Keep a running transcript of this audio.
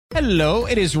Hello,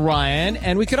 it is Ryan,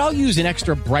 and we could all use an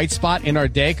extra bright spot in our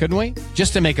day, couldn't we?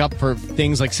 Just to make up for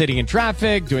things like sitting in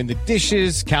traffic, doing the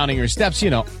dishes, counting your steps,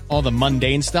 all the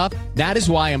mundane stuff. That is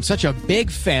why I'm such a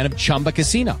big fan of Chumba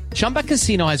Casino. Chumba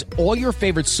Casino has all your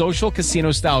favorite social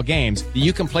casino-style games that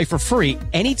you can play for free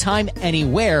anytime,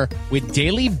 anywhere with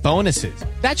daily bonuses.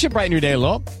 That should brighten your day a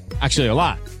little. Actually, a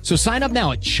lot. So sign up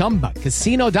now at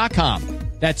ChumbaCasino.com.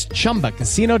 That's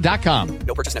ChumbaCasino.com.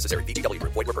 No purchase necessary. VGW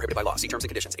Group. Void where prohibited by law. See terms and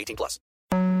conditions. 18+.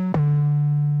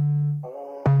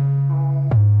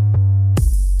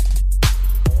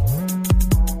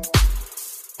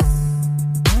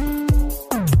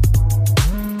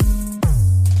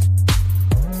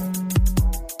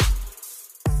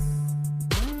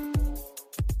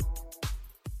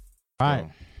 All right.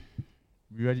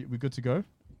 We ready? We good to go?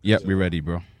 Yep, we're ready,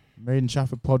 bro. Made in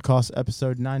Trafford podcast,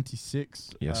 episode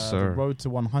 96. Yes, sir. The road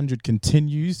to 100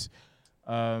 continues.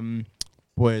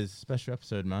 Boys, special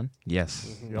episode, man.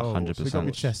 Yes, Yo, 100%. Pick up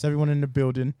your chest. Everyone in the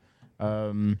building.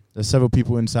 There's several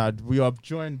people inside. We are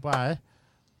joined by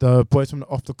the boys from the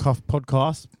Off the Cuff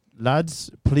podcast.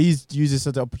 Lads, please use this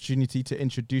as an opportunity to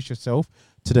introduce yourself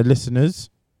to the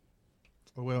listeners.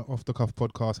 We're Off the Cuff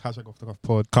podcast, # Off the Cuff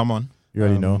pod. Come on. You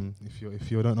already know. If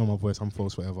you don't know my voice, I'm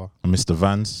False Forever. I'm Mr.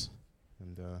 Vance.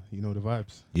 And you know the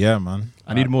vibes. Yeah, man.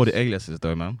 I need more of the aliases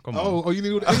though, man. Come on. Oh, you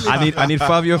need all the aliases? I need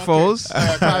 5-year foes.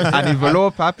 I need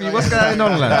Velour Pappy. What's going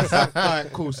on, lads? All right,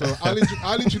 cool. So I'll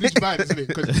introduce Vance, isn't it?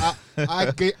 Because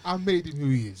I made him who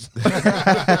he is. All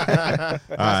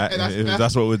right, if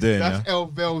that's what we're doing. That's Yeah? El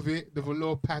Velvet, the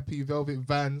Velour Pappy, Velvet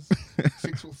Vans,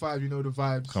 6'5", you know the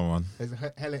vibes. Come on. There's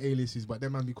a hella aliases, but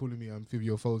them man be calling me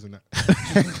 5-year foes and that.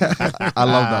 I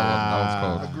love that one. That was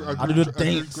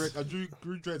cold. I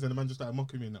grew dreads and the man just started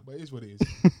mocking me and that, but it is what it is.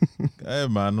 Hey,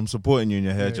 man, I'm supporting you in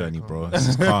your hair journey, calm bro. down. This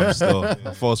is calm still.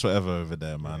 False Forever over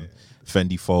there, man.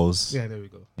 Fendi Foles. Yeah, there we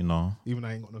go. You know, Even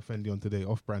I ain't got no Fendi on today,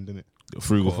 off brand, innit?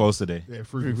 Frugal Foles today. Yeah,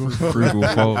 frugal. Frugal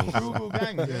foes. Frugal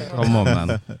gang. Come on, man.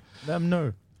 Let them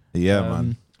know. Yeah,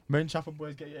 man. Made in Trafford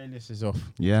boys, get your aliases off.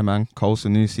 Yeah, man. Cole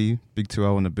Sanusi, Big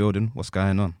 2L in the building. What's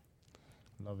going on?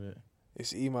 Love it.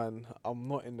 It's E-Man. I'm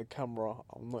not in the camera.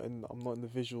 I'm not in the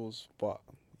visuals, but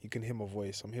you can hear my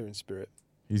voice. I'm hearing spirit.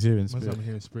 He's here in Man's spirit. I'm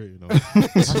hearing spirit, you know. Watching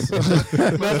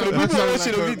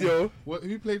the video.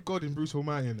 Who played God in Bruce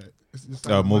Almighty in that? It's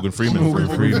like Morgan Freeman. Morgan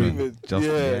Freeman. Just-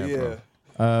 yeah. bro.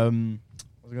 I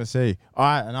was gonna say, all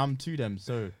right, and I'm to them.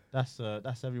 So that's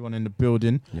everyone in the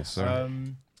building. Yes, sir.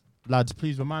 Lads,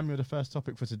 please remind me of the first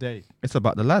topic for today. It's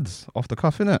about the lads. Off the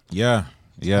cuff, innit? Yeah.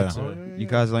 Yeah. You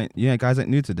guys ain't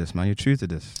new to this, man. You're true to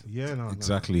this. Yeah, no.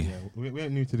 Exactly. Yeah. We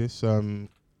ain't new to this.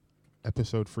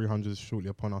 Episode 300 is shortly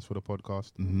upon us for the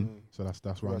podcast. Mm-hmm. So that's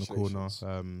around the corner.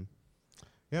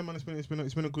 Yeah, man, it's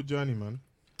been a good journey, man.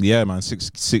 Yeah, man.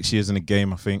 Six years in the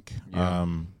game, I think. Yeah.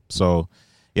 So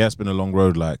yeah, it's been a long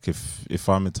road. Like if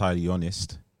I'm entirely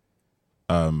honest,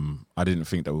 I didn't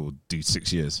think that we would do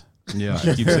 6 years. Yeah. I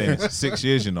keep saying it. 6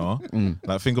 years, you know.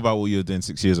 Like think about what you were doing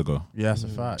 6 years ago. Yeah, that's a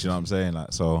fact. Do you know what I'm saying?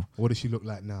 Like so. What does she look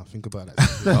like now? Think about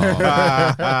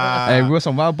that. Hey, we were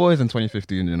some wild boys in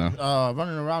 2015, you know.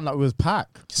 Running around like we was pack.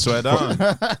 Swear down. Is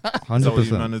that what you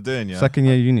 100%. man are doing? Yeah. Second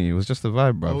year uni, it was just a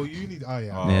vibe, bro. Oh, you need. Oh,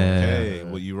 yeah. Oh, Yeah. okay.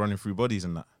 What you running through bodies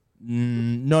and that?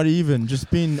 Not even. Just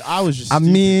being. I was just. I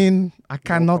stupid. mean, I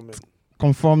cannot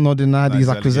confirm nor deny Nice these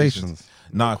allegations. accusations.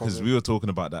 Nah, because we were talking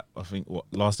about that. I think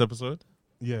last episode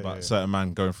Yeah. about yeah. certain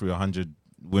man going through 100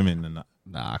 women and that.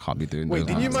 Nah, I can't be doing Wait, those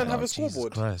didn't you ones. man have a Oh, Jesus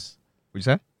scoreboard? Christ. What'd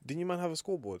you say? Didn't you man have a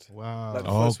scoreboard? Wow. Like the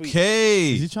first week.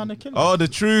 Okay. Is he trying to kill us? Oh, the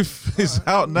truth is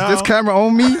out now. Is this camera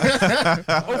on me?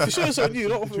 Oh, for sure it's on you,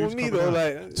 not on me though.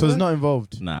 Like, So it's not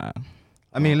involved. Nah.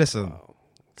 I mean, listen.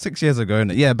 6 years ago,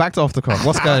 innit? Yeah, back to Off the Cuff.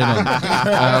 What's going on?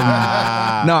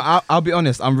 No, I'll be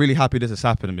honest. I'm really happy this is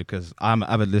happening because I'm an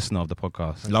avid listener of the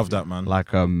podcast. Love that, man.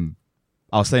 Like, I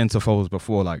was saying to Foles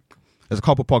before, like, there's a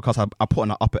couple podcasts I put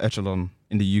on an upper echelon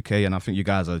in the UK, and I think you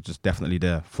guys are just definitely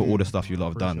there for all the stuff you lot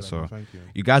have done. Appreciate that, So man. Thank you.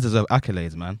 you guys deserve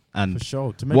accolades, man. And For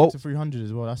sure. To make What- it to 300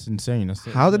 as well, that's insane.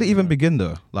 how did it even begin,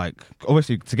 though? Like,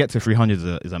 obviously, to get to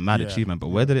 300 is a mad Yeah. achievement, but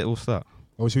where did it all start?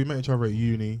 Obviously, we met each other at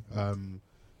uni, and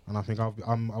I think I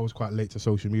was quite late to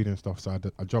social media and stuff, so I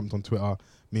jumped on Twitter.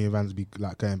 Me and Vans be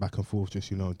like going back and forth, just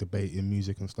debating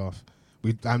music and stuff.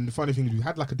 And the funny thing is, we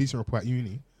had like a decent rapport at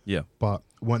uni, Yeah. but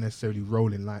weren't necessarily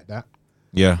rolling like that.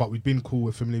 Yeah. But we'd been cool,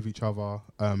 we're familiar with each other.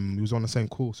 We was on the same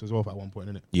course as well at one point,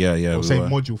 innit? Yeah, yeah. Or we same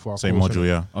were. module for our Same course, module,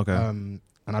 innit? yeah. Okay. And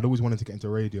I'd always wanted to get into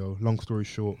radio. Long story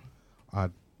short,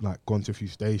 I'd like gone to a few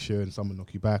stations, some would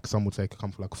knock you back, some would say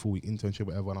come for like a full week internship,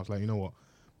 whatever. And I was like, you know what?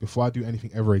 Before I do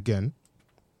anything ever again,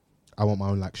 I want my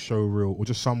own like show reel or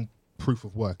just some proof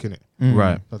of work, innit?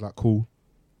 Right. So I was like, cool.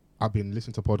 I've been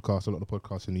listening to podcasts, a lot of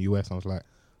podcasts in the US, and I was like,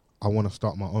 I want to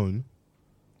start my own,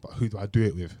 but who do I do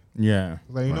it with? Yeah. I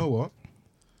was like, you know what?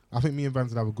 I think me and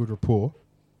Vans would have a good rapport.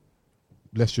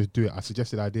 Let's just do it. I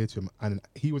suggested the idea to him, and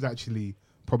he was actually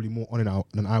probably more on it now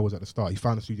than I was at the start. He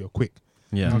found the studio quick.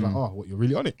 Yeah. And I was like, oh, what, you're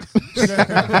really on it?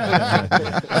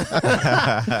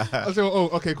 I said, oh,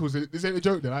 okay, cool. So this ain't a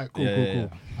joke then. All right, cool.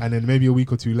 And then maybe a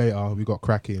week or two later, we got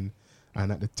cracking.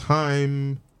 And at the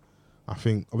time, I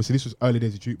think, obviously this was early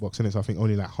days of Jukebox, innit? So I think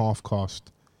only like half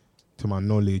cast to my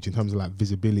knowledge in terms of like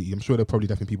visibility. I'm sure there are probably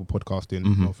definitely people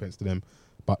podcasting, no offense to them,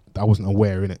 but I wasn't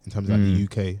aware in it in terms of like the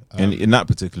UK. And in that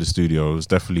particular studio, it was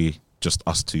definitely just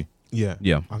us two. Yeah.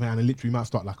 I think, and it literally might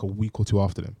start like a week or two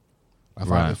after them.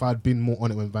 If I'd been more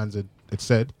on it when Vans had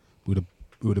said, we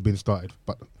would have been started.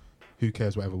 But who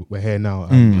cares? Whatever. We're here now.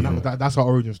 And that's our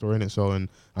origin story, innit? So and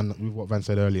with what Vans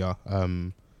said earlier,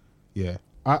 yeah,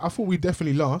 I thought we'd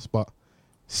definitely last, but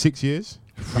 6 years.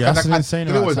 Yeah, that's insane.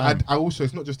 You know what? I also,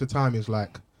 it's not just the time. It's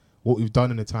like what we've done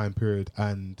in the time period,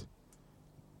 and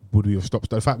would we have stopped?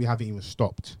 The fact we haven't even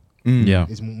stopped,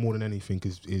 is more than anything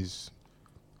is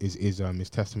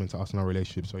testament to us and our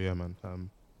relationship. So yeah, man.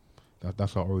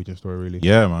 That's our origin story, really.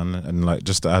 Yeah, man. And like,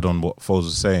 just to add on what Foles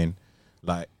was saying,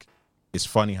 like, it's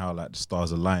funny how like the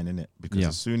stars align, innit? Because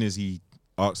as soon as he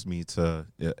asked me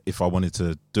if I wanted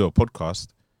to do a podcast,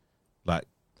 like,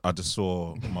 I just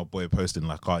saw my boy posting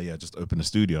like, oh yeah, just open a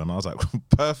studio, and I was like,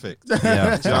 perfect.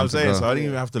 Yeah, do you know what I'm saying? So I didn't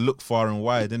even have to look far and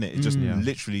wide, innit? It just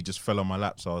literally just fell on my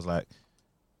lap. So I was like,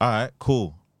 all right,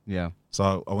 cool. Yeah.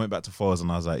 So I went back to Foles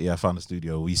and I was like, yeah, I found a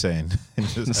studio. What are you saying? And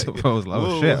he was like, I was like,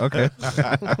 oh shit, okay.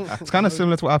 It's kind of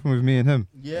similar to what happened with me and him.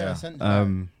 Yeah.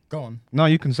 Go on. No,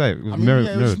 you can say it. It was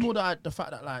it was more that the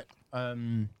fact that like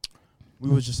we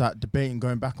were just like debating,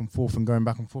 going back and forth, and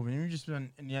we just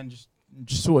went, in the end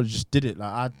just sort of just did it.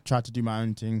 Like I tried to do my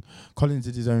own thing. Collins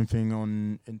did his own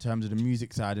thing in terms of the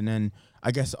music side, and then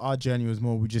I guess our journey was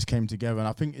more we just came together. And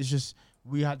I think it's just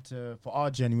for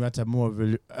our journey we had to have more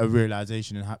of a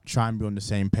realization and try and be on the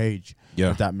same page.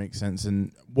 Yeah, if that makes sense.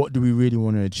 And what do we really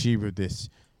want to achieve with this?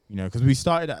 You know, because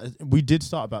we did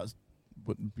start about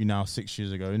what would be now 6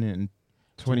 years ago, innit? And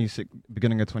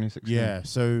beginning of 2016. Yeah,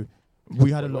 so. We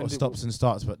had a lot of stops and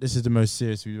starts, but this is the most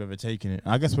serious we've ever taken it.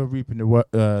 And I guess we're reaping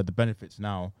the benefits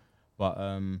now. But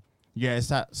yeah, it's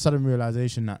that sudden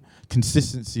realization that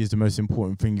consistency is the most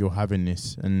important thing you'll have in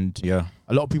this. And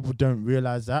a lot of people don't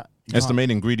realize that. It's the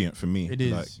main ingredient for me. It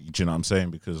is. Like, do you know what I'm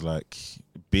saying? Because like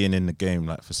being in the game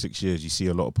like for 6 years, you see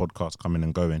a lot of podcasts coming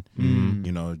and going.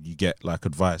 You know, you get like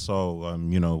advice.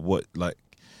 You know, what, like,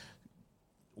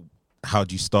 how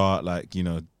do you start? Like, you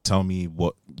know, tell me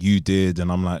what you did.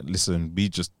 And I'm like, listen, we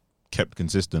just kept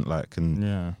consistent. Like,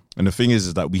 and the thing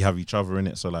is that we have each other in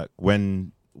it. So like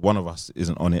when one of us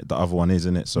isn't on it, the other one is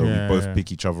in it. So we both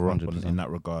pick each other up in that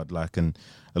regard. Like, and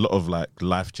a lot of like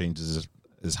life changes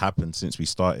has happened since we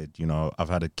started. You know, I've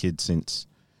had a kid since.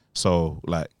 So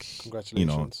like, congratulations. You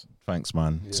know, thanks,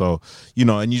 man. Yeah. So, you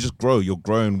know, and you just grow. You're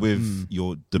growing with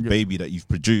the baby that you've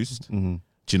produced.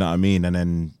 Do you know what I mean? And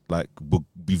then like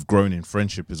we've grown in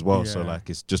friendship as well. So like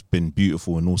it's just been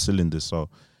beautiful in all cylinders. So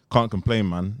can't complain,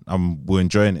 man. We're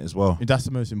enjoying it as well. That's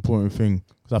the most important thing.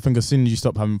 Because I think as soon as you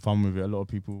stop having fun with it, a lot of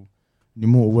people, the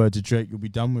immortal words of Drake, you'll be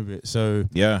done with it. So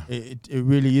yeah, it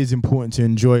really is important to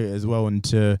enjoy it as well. And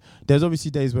there's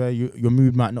obviously days where your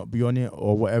mood might not be on it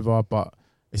or whatever, but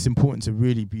it's important to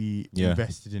really be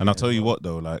invested in it. And I'll tell you what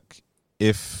though, like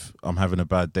if I'm having a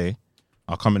bad day,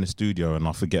 I'll come in the studio and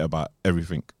I'll forget about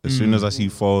everything. As soon as I see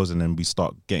Foles and then we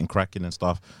start getting cracking and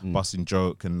stuff, busting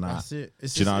joke and that. That's it. Do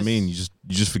you know what I mean? You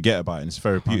just forget about it and it's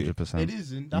therapeutic. 100%. It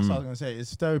is, and that's what I was going to say.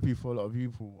 It's therapy for a lot of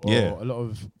people, or a lot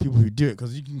of people who do it,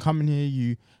 because you can come in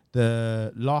here,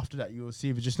 the laughter that you'll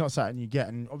see is just not something you get.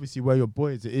 And obviously where your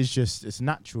boys, it's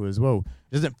natural as well.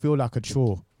 It doesn't feel like a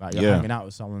chore, like you're hanging out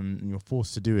with someone and you're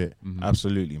forced to do it.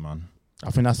 Absolutely, man. I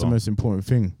think that's the most important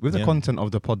thing. With the content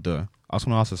of the pod though, I just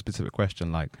want to ask a specific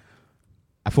question. Like,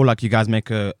 I feel like you guys make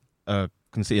a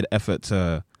considered effort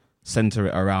to center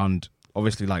it around,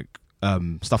 obviously, like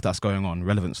stuff that's going on,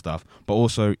 relevant stuff, but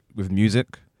also with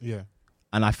music. Yeah.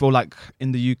 And I feel like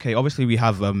in the UK, obviously we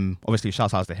have, obviously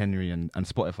shout outs to Henry and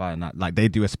Spotify and that, like they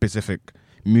do a specific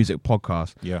music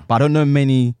podcast. Yeah. But I don't know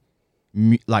many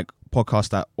like podcasts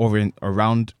that orient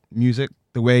around music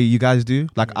the way you guys do.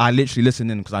 Like I literally listen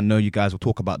in because I know you guys will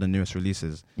talk about the newest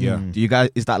releases. Yeah. Do you guys,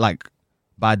 is that like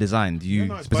by design? Do you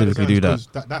specifically do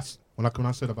that? That's when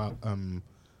I said about part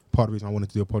of the reason I wanted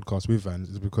to do a podcast with Vans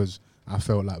is because I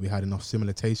felt like we had enough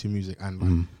similar taste in music,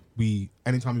 and like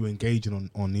anytime we were engaging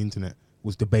on the internet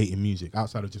was debating music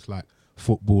outside of just like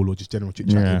football or just general chit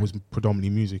chat. Yeah. It was predominantly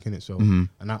music in it. So, Mhm.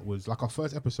 and that was like our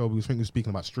first episode. We were speaking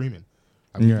about streaming.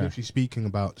 And we were literally speaking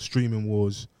about streaming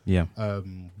wars. Yeah.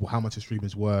 How much a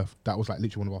streaming's worth. That was like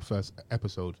literally one of our first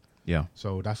episodes. Yeah.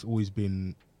 So that's always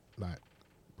been like,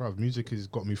 bro, music has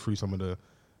got me through some of the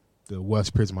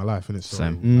worst periods of my life, innit? So,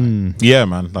 Same. Yeah,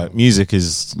 man. Like music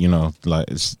is, like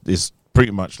it's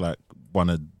pretty much like one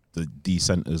of the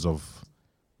centers of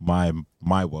my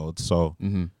world. So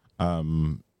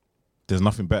there's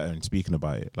nothing better in speaking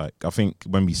about it. Like I think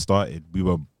when we started, we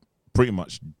were pretty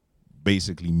much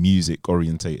basically music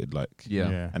orientated. Like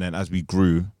and then as we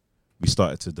grew, we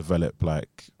started to develop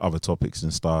like other topics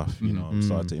and stuff. You know,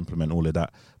 started to implement all of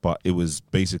that. But it was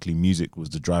basically music was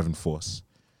the driving force.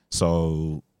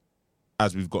 So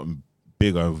as we've gotten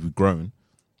bigger, we've grown,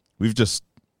 we've just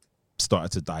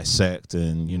started to dissect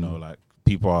and, like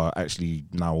people are actually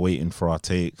now waiting for our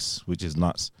takes, which is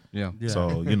nuts. Yeah.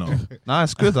 So, Nah,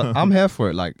 it's good. I'm here for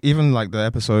it. Like, even like the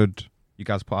episode you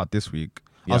guys put out this week,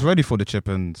 I was ready for the Chip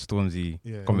and Stormzy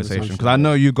conversation because I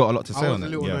know you got a lot to say on it. I was a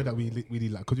little annoyed that we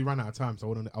did like, because we ran out of time,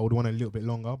 so I would want a little bit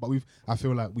longer. But I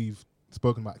feel like we've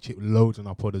spoken about Chip loads on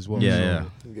our pod as well. Yeah.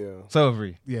 So have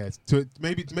we. Yeah,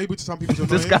 maybe to some people.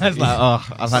 This guy's like,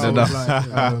 I've had enough.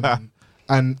 Like,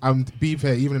 and be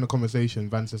fair, even in the conversation,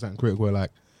 Vance and Critic were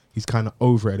like, he's kind of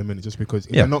over it at the minute, just because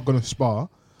if they're not going to spar,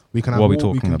 we can have we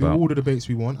can do all the debates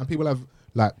we want, and people have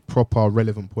like proper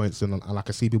relevant points and like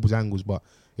I see people's angles, but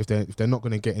if they're not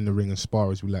going to get in the ring and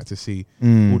spar as we like to see,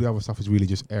 all the other stuff is really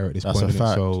just air at this point. That's a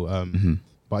fact. So,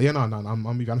 but yeah, no, I'm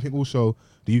with you. I think also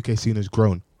the UK scene has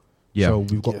grown. Yeah. So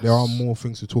there are more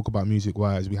things to talk about music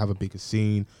wise. We have a bigger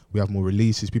scene. We have more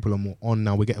releases. People are more on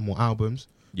now. We're getting more albums.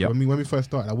 Yeah. When we first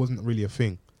started, that wasn't really a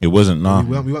thing. it wasn't, nah.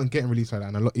 We weren't getting released like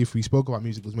that. And if we spoke about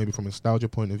music, it was maybe from a nostalgia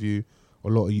point of view, a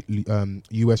lot of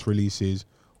US releases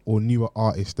or newer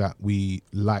artists that we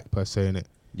like per se in it.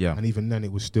 Yeah. And even then,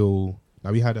 it was still.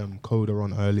 Now we had Coda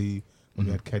on early. And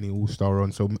we had Kenny All-Star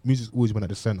on. So music's always been at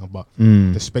the center, but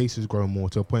the space has grown more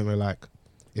to a point where like,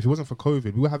 if it wasn't for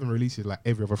COVID, we were having releases like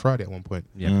every other Friday at one point.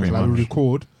 Yeah, So pretty like much. we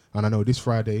record, and I know this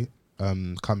Friday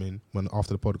coming, when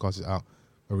after the podcast is out,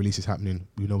 a release is happening.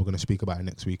 We know we're going to speak about it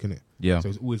next week, innit? Yeah. So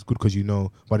it's always good because you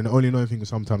know. But then the only annoying thing is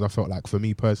sometimes I felt like, for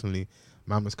me personally,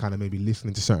 man was kind of maybe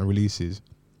listening to certain releases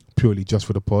purely just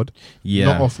for the pod. Yeah.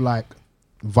 Not off like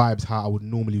vibes how I would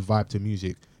normally vibe to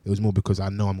music. It was more because I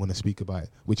know I'm going to speak about it,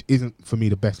 which isn't for me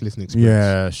the best listening experience.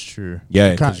 Yeah, it's true.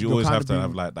 Yeah, You can't- because you you're always kind have of to being-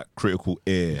 have like that critical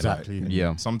ear. Exactly. Like,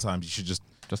 Yeah. sometimes you should just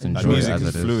Just like, enjoy it music as is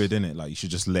it is. fluid, innit? Like you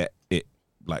should just let it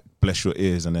like bless your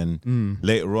ears, and then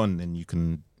later on, then you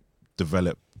can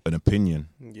develop an opinion.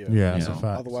 Yeah, that's Yeah. a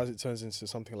fact. Otherwise, it turns into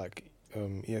something like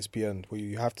ESPN, where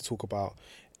you have to talk about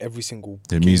every single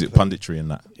The music gameplay. punditry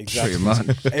and that. Exactly. Pretty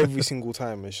much. Every single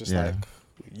time, it's just Yeah. like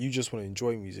you just want to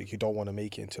enjoy music. You don't want to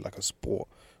make it into like a sport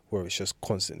where it's just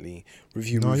constantly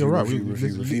review. No, review, you're right. Review, This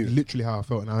is review. literally how I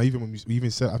felt. Now, even when we even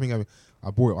said, I think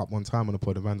I brought it up one time on the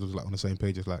pod, and Vans was like on the same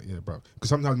page. It's like, yeah, bro. Because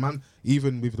sometimes, man,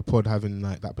 even with the pod having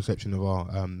like that perception of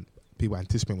our people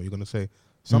anticipating what you're gonna say,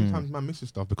 sometimes man misses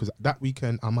stuff because that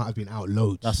weekend I might have been out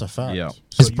loads. That's a fact. Yeah. So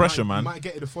It's you pressure, might, man. You might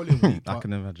get it the following week. I but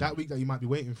can imagine. that week that you might be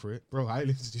waiting for it, bro. I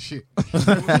listen to shit.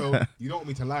 Also, you don't want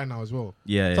me to lie now as well.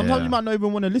 Yeah. Sometimes you might not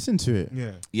even want to listen to it.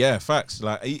 Yeah. Yeah, facts.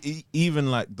 Like even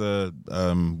like the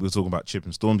we were talking about Chip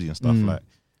and Stormzy and stuff. Like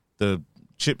the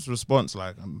Chip's response,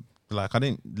 like I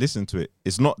didn't listen to it.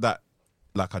 It's not that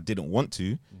like I didn't want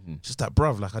to. It's just that,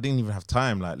 bruv, like I didn't even have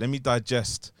time. Like let me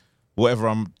digest whatever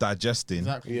I'm digesting.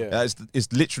 Exactly. Yeah.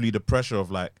 It's literally the pressure of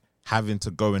like having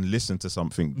to go and listen to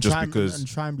something just Try because. and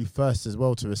try and be first as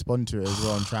well to respond to it as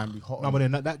well, and try and be hot. No, on but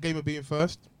it. then that game of being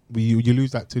first, you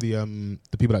lose that to the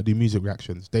people that do music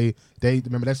reactions. They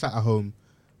remember they're sat at home.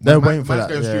 They're Man- waiting for man's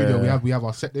that. going Yeah, studio. yeah. We have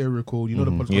our set day record. You know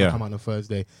the podcast Yeah. come out on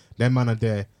Thursday. Them man are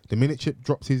there. The minute Chip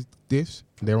drops his diss,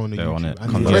 they're on the They're YouTube. on it.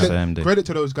 And Comes on the same day. credit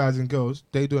to those guys and girls.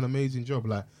 They do an amazing job.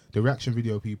 Like the reaction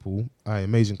video people,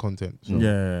 amazing content. So,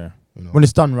 Yeah. you know. When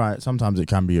it's done right, sometimes it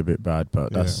can be a bit bad,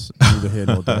 but that's neither here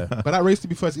nor there. But that race to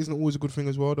be first isn't always a good thing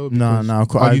as well, though. No,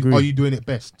 because no, I agree. Are you doing it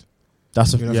best?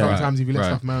 That's a You know, yeah. sometimes if you let right.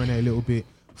 stuff marinate a little bit,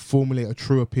 formulate a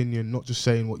true opinion, not just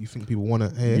saying what you think people want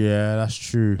to hear. Yeah, that's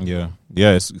true. Yeah,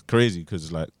 it's crazy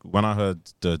because like when I heard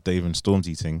the Dave and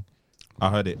Stormzy thing, I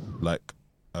heard it like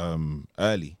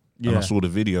early, and Yeah. I saw the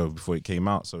video before it came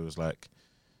out. So it was like,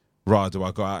 right, do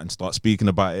I go out and start speaking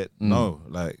about it? No,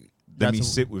 like let me That's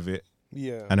a- sit with it,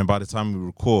 Yeah. and then by the time we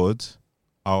record,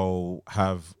 I'll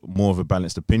have more of a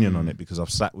balanced opinion on it because I've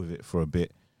sat with it for a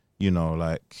bit. You know,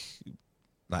 like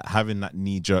having that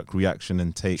knee jerk reaction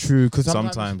and take. True, because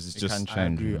Sometimes it's it just can I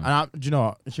change. agree. you And know. do you know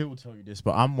what? She will tell you this,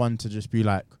 but I'm one to just be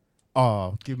like,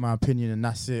 give my opinion and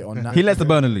that's it on that. He lets the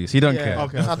burner loose. He don't Yeah, care.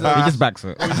 okay. He just backs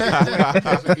it.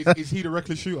 Is he the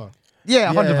reckless shooter?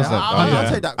 Yeah, 100%.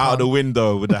 I'll take that. Out of the Cam.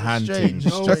 window with the hand thing. Strange.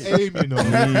 No aim, you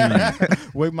know.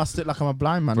 Wave my stick like I'm a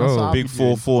blind man. Bro, That's what I'll Big be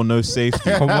doing. 4-4, no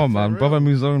safety. Come on, man. Brother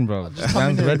Muzone, bro. Come in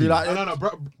Man's here and be ready. like, No.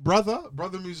 Brother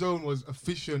Muzone was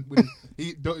efficient with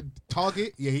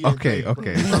target. Yeah, he Okay.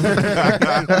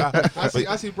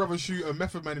 I see brother shoot a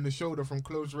Method Man in the shoulder from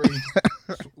close range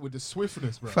with the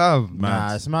swiftness, bro. Fam.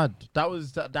 nah, it's mad.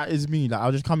 That is me. Like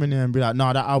I'll just come in here and be like,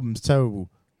 nah, that album's terrible.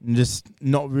 And just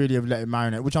not really have let it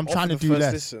marinate, which I'm trying to do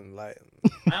less. Listen, like,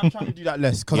 I am trying to do that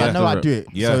less because Yeah. I know I do it.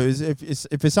 Yeah. So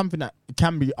if it's something that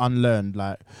can be unlearned,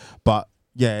 like, but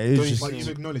yeah, it's just But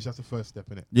you acknowledge that's the first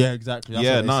step in it. yeah, exactly. That's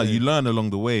Yeah, what they no, say. you learn along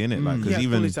the way, innit? Like, he because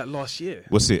even acknowledged that last year.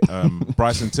 what's it?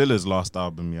 Bryson Tiller's last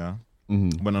album, yeah,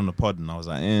 went on the pod and I was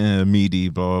like, meaty,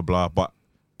 blah blah blah. But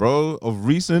bro, of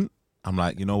recent, I'm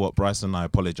like, you know what, Bryson, I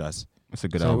apologize. It's a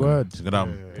good It's a album. word. It's a good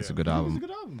album. It's a good album.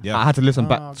 Yeah, I had to listen Ah,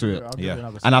 back I'll to give it. I'll give Yeah.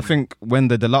 another And I second. think when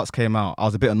the deluxe came out, I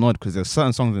was a bit annoyed because there's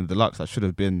certain songs in the deluxe that should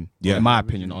have been, Yeah. in my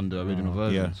opinion, on the original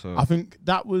version. Yeah. So I think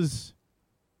that was.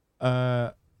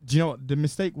 Do you know what the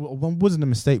mistake? One wasn't a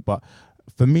mistake, but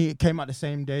for me, it came out the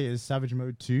same day as Savage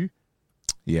Mode 2,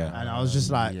 yeah. and I was just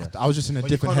like, yes. I was just in a But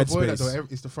different you can't avoid that, headspace. though.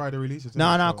 It's the Friday release. Isn't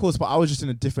No, it? of course, but I was just in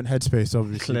a different headspace,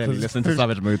 obviously. clearly 'cause- listen to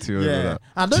Savage Mode 2 over Yeah, that.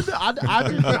 I don't. I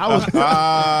didn't. I was.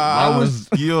 I was.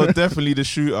 You're definitely the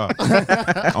shooter.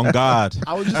 On guard.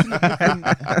 I was just in a different.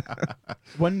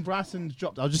 When Bryson's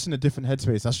dropped, I was just in a different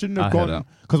headspace. I shouldn't have I hear gone that.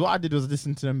 because what I did was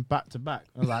listen to them back to back.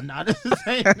 I was like, nah, this is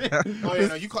ain't it. Oh yeah,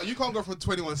 no, you can't go from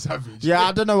 21 Savage. Yeah,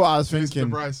 I don't know what I was to thinking.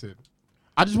 Bryson.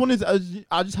 I just wanted.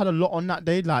 I just had a lot on that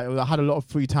day. Like I had a lot of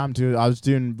free time to. I was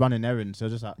doing running errands, so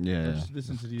just like Yeah, just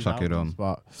listen to these. chuck it albums,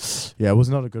 on. But yeah, it was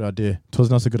not a good idea. It was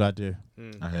not a good idea.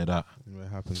 I hear that. It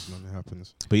happens, man. It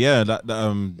happens. But yeah,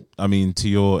 that I mean, to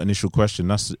your initial question,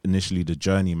 that's initially the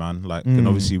journey, man. Like, and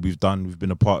obviously we've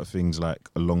been a part of things like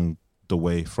along the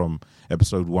way from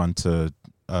episode 1 to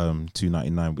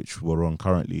 299, which we're on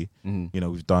currently. You know,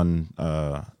 we've done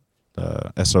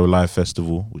SO Live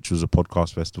Festival, which was a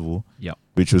podcast festival. Yep.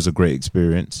 Which was a great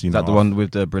experience. You Is know, that the one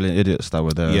with the brilliant idiots that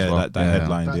were there? Yeah, as well? that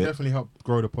headlined That it. definitely helped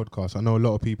grow the podcast. I know a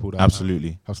lot of people that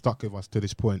Absolutely. have stuck with us to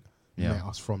this point. Yeah. Met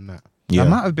us from that.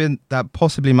 Yeah. That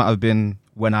possibly might have been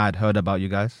when I had heard about you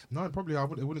guys. No, probably it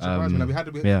wouldn't surprise me.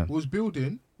 Like, yeah. it was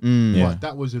building, Yeah. but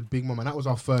that was a big moment. That was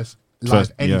our first live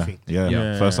First, anything. Yeah.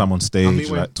 Yeah. First time on stage, And we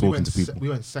like talking to people. We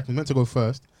went second. We meant to go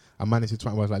first. I managed to.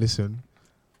 I was like, listen,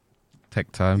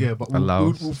 Take time. yeah, but allow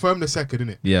we'll us. firm the second,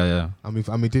 innit? Yeah.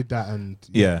 And we did that, and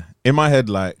Yeah. In my head,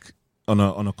 like on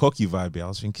a cocky vibe, I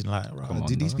was thinking like, right, Come on,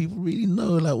 did these man. people really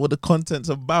know like what the content's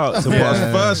about to put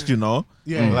us first, you know?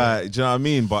 Yeah. Like, do you know what I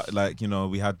mean? But like, you know,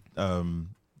 we had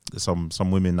some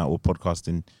women that were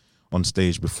podcasting on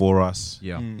stage before us.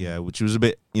 Yeah. Yeah, which was a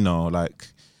bit, you know, like,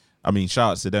 I mean,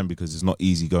 shout outs to them because it's not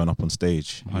easy going up on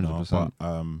stage. You know, 100%. but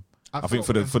I felt think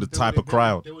for the they type were of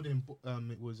crowd, they were doing,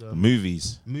 it was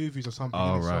movies. movies or something. Oh,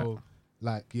 innit? right. So,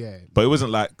 like, yeah. But it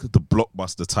wasn't like the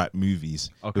blockbuster type movies.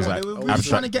 Okay. It was What like they were really abstract,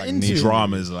 trying to get like, into?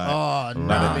 dramas, like Oh,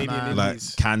 like, nah. like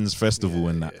Cannes Festival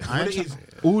and that. What it is,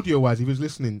 audio-wise, if he was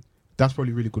listening, that's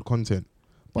probably really good content.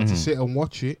 But to sit and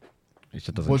watch it, It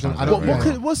just doesn't Wasn't- I translate don't-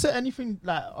 very well. Was there anything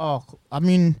like? Oh, I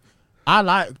mean, I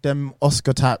like them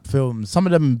Oscar type films. Some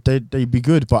of them they be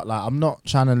good, but like I'm not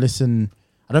trying to listen.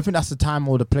 I don't think that's the time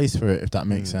or the place for it. If that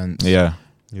makes sense. Yeah.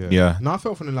 yeah. Yeah. No, I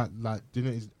felt feeling like you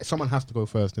know, someone has to go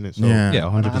first, innit? So, Yeah. Yeah,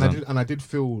 100%. and I did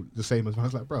feel the same as I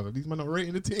was like, bro, these men not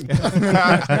rating the team. But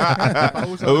I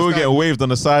also We were understand- getting waved on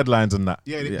the sidelines and that.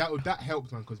 Yeah, that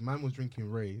helped, man, because man was drinking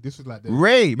Ray. This was like the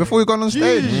Ray, before we got on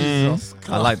stage. Jesus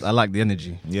I like the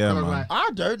energy. Yeah, I was man. like, I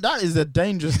don't. That is a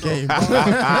dangerous game.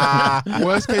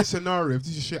 worst case scenario, if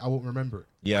this is shit, I won't remember it.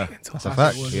 Yeah. That's a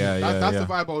fact. That's the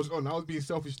vibe I was on. I was being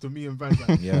selfish to me and Van.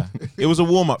 Like, Yeah. It was a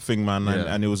warm up thing, man,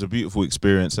 Yeah. and it was a beautiful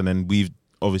experience. And then we've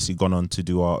obviously gone on to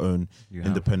do our own You have.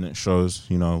 independent shows.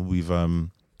 You know, we've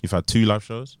had 2 live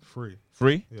shows. free.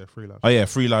 3? Yeah, free love. Oh yeah,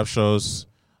 3 live shows.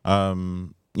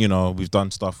 You know, we've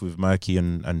done stuff with Murky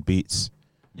and Beats.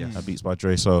 Yes. Beats by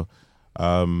Dre. So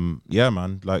yeah,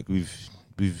 man, like we've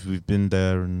been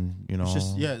there, and you know, It's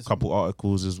just- yeah, a it's- couple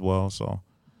articles as well. So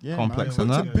Yeah, Complex man. and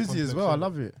Booked that. and busy as well. I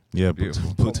love it. yeah,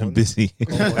 Beautiful. booked and busy.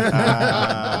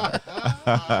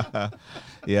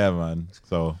 Yeah, man.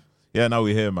 So yeah, now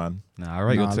we're here, man. Nah, I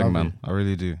rate Nah, your I thing, love man. it. I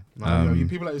really do. Man, you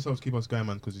people like yourselves keep us going,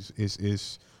 man, because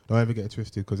it's don't ever get it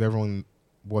twisted, because everyone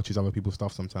watches other people's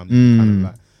stuff sometimes. You kind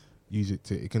of like use it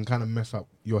to, it can kind of mess up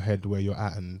your head where you're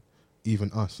at, and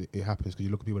even us, it happens because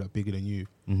you look at people that are bigger than you,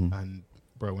 and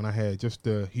bro, when I hear just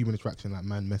the human interaction, like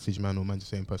man message man or man just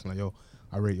saying person like, yo,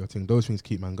 I rate your thing. Those things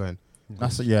keep man going.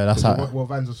 That's Because how. what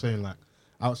Vans was saying, like,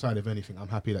 outside of anything, I'm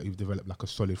happy that you've developed like a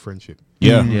solid friendship.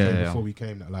 Yeah. Before we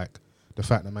came, that like the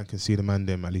fact that man can see the man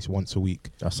them at least once a week.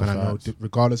 That's and a I know, fact.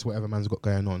 regardless of whatever man's got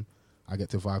going on, I get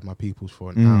to vibe my peoples for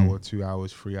an Mm. hour, 2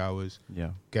 hours, 3 hours, Yeah.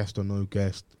 guest or no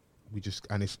guest. We just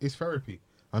and it's therapy.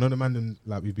 I know the man them,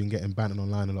 like we've been getting banned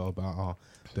online a lot about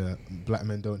the black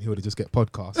men don't heal, they just get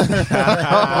podcasts. Oh my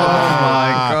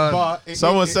god. But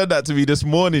Someone said that to me this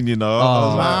morning, you know. I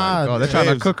was Oh like, my god, they're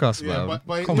trying to cook us, Yeah, man.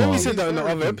 but Come it- on. We said that in the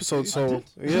other episode, so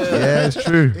yeah. Yeah, it's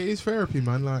true. It is therapy,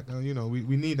 man. Like you know, we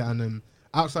need that. And then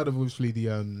outside of obviously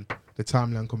the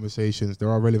timeline conversations, there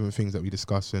are relevant things that we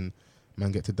discuss and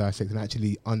man get to dissect and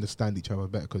actually understand each other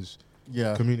better because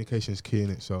Yeah, communication is key in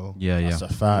it. So Yeah, yeah. that's a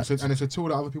fact. and it's a tool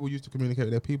that other people use to communicate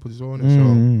with their people as well. Innit?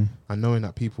 Mm. So and knowing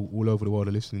that people all over the world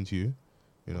are listening to you,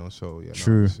 you know. So yeah,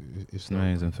 True. it's It's an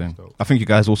amazing dope. thing. It's dope. I think you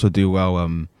guys also do well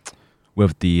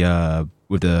with the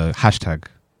hashtag.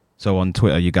 So on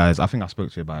Twitter, you guys, I think I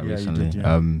spoke to you about it Yeah, you recently. did,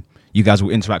 yeah. You guys will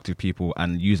interact with people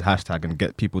and use the hashtag and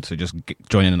get people to just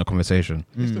join in the conversation.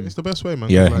 It's the best way, man.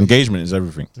 yeah, 'cause, like, engagement is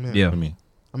everything Yeah. for me.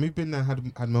 And we've been there,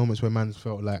 had moments where man's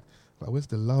felt like, where's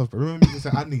the love? But remember, you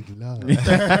said, I need love. You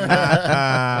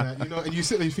know, and you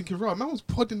sit there, you're thinking, right, man was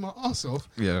podding my ass off.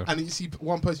 Yeah. And you see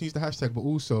one person use the hashtag, but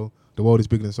also the world is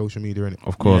bigger than social media, innit?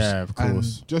 Of course. Yeah, of And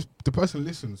course. just the person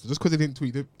listens. Just because they didn't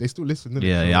tweet, they still listen. Innit?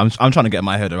 Yeah, So, yeah. I'm trying to get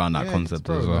my head around that yeah, concept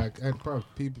bro, as well. Like, and bro,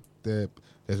 people,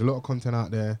 there's a lot of content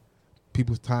out there.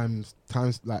 People's times,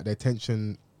 like their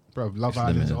attention, bro. Love It's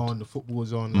Island's limited. on, the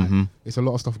football's on. Like, Mhm. it's a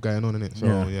lot of stuff going on in it. So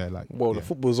Yeah. yeah, like Well, yeah. the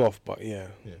football's off, but yeah.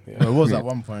 Well, it was at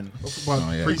one point. But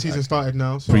Oh, yeah. pre-season started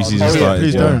now. So Pre-season Oh, yeah, started,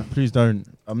 please yeah. don't. Please don't.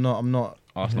 I'm not.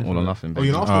 Arsenal all or nothing. Oh,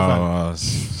 you're baby. an Arsenal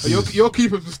fan. Your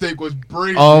keeper's mistake was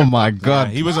brilliant. Oh my Nah, god.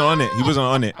 he wasn't on it. He wasn't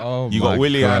on it. Oh You my got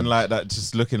Willian God. like that,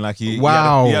 just looking like he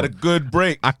Wow. he had a good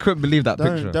break. I couldn't believe that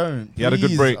picture. Don't. He had a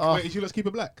good Please. break. Oh, Wait, is you let's keep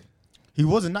it black? he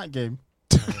was in that game.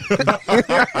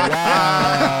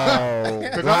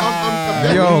 Wow.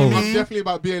 I'm Yo. definitely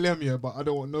about BLM here, but I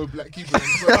don't want no black keeper.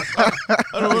 I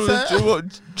don't know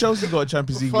what Chelsea got a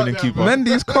Champions League Fuck winning that, keeper. man.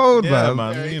 Mendy's cold, Yeah,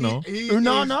 man. man. You know.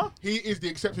 Unana? He is the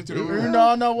exception to the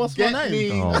rule. No, what's Get my me,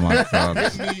 name? Oh my god.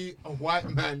 get me a white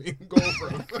man in goal, bro.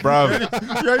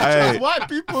 Bruv. Yo, Hey, just white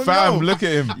people. Fam, no. look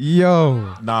at him.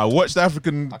 Yo. Nah, watch the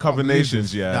African Cup of believe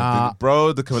Nations, this. yeah. Nah.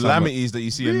 Bro, the calamities that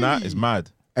you see in that is mad.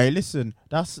 Hey, listen,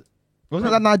 that's Wasn't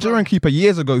it that Nigerian keeper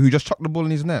years ago who just chucked the ball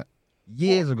in his net?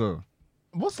 Years ago.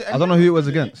 what's it? I don't know who it was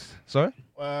against. Sorry?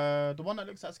 The one that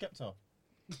looks at Skepta.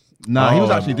 Nah, he was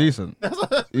Oh. actually decent.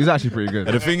 He was actually pretty And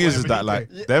the good. thing is that like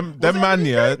Yeah. them Was it man,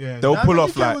 yeah, Yeah. they'll pull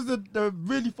off It like was the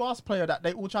really fast player that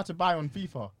they all tried to buy on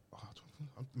FIFA.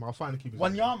 I'll find the keeper.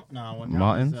 One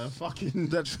Martins? fucking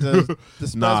the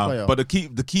Spurs nah, player. but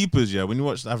the keepers, yeah, when you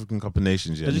watch the African Cup of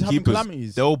Nations, yeah, They're the just having keepers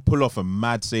calamities. they'll pull off a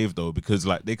mad save though because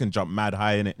like they can jump mad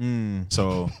high in it.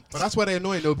 So, But that's why they're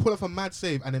annoying. They'll pull off a mad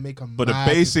save and they make a but the mad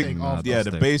basic, mistake after. yeah,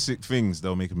 the mistake. basic things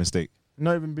they'll make a mistake.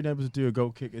 not even being able to do a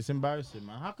goal kick. It's embarrassing,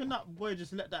 man. How can that boy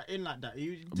just let that in like that?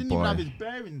 He didn't Boy. even have his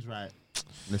bearings right.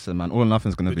 Listen, man, all or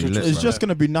nothing's gonna be lit. It's bro. just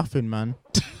gonna be nothing, man.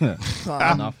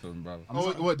 nothing, bro.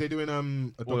 Oh, what they're doing? A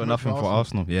All or nothing for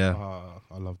Arsenal. Yeah.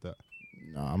 I love that.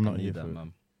 No, I'm not Need here that, for it.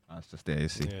 man. That's just the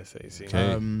AC. Yeah, so you see.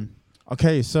 Okay.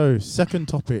 Okay, so second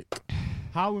topic.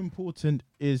 How important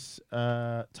is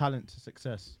talent to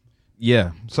success?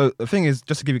 Yeah. So the thing is,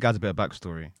 just to give you guys a bit of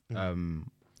backstory.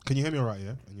 Can you hear me all right?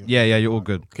 Yeah. And Yeah, you're all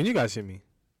good. Can you guys hear me?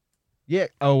 Yeah.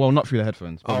 Oh well, not through the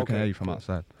headphones, but Oh, we can okay, hear you from cool.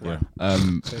 outside. Yeah.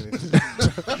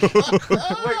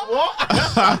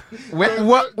 Wait,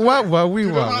 what? What? We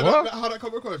were what? How that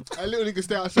come across? I literally can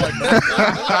stay outside.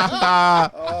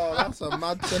 Oh, that's a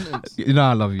mad sentence. You know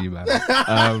I love you, man.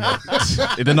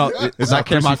 It did not. It's that how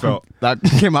came Chrissy out. felt. That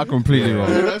came out completely wrong.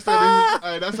 That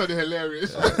sounded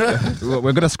hilarious.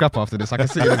 We're gonna scrap after this. I can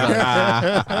see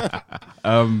it.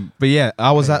 But yeah,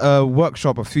 I was at a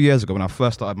workshop a few years ago when I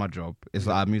first started my job. It's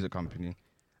like a music company,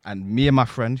 and me and my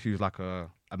friend, who's like a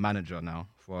manager now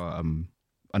for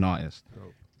an artist,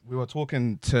 we were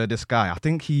talking to this guy. I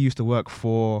think he used to work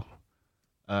for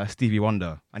Stevie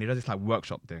Wonder, and he does this like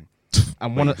workshop thing.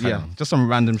 And just some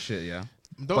random shit. Yeah.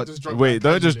 Don't just drop. Wait,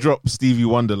 that don't just casually. drop Stevie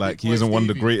Wonder like he Boy isn't one of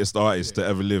the Stevie. greatest artists to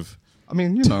ever live. I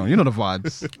mean, you know the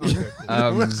vibes.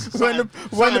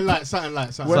 Something like.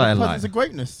 Something When like- the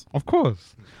greatness. Of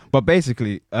course. But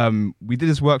basically, we did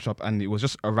this workshop and it was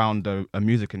just around a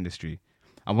music industry.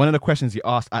 And one of the questions he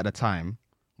asked at the time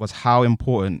was how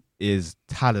important is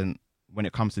talent when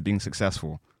it comes to being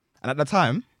successful? And at the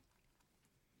time,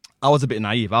 I was a bit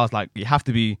naive. I was like,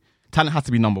 talent has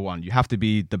to be number one. You have to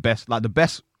be the best, like the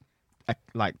best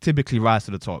like typically rise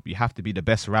to the top. You have to be the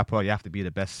best rapper. You have to be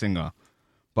the best singer.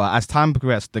 But as time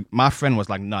progressed, my friend was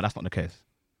like, no, that's not the case.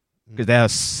 Because there are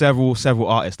several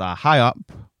artists that are high up,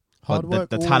 Hard but work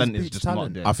the always talent is beats just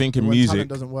talent. not there. I think in When music, talent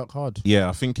doesn't work hard. yeah,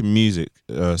 I think in music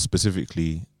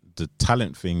specifically, the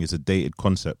talent thing is a dated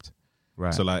concept.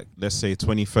 Right. So like, let's say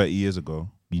 20, 30 years ago,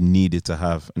 you needed to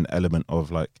have an element of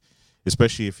like,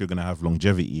 especially if you're going to have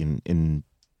longevity in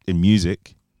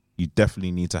music, you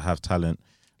definitely need to have talent.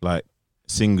 Like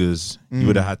singers, you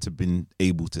would have had to been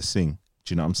able to sing.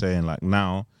 Do you know what I'm saying? Like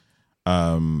now,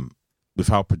 with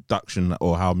how production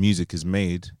or how music is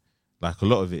made, like a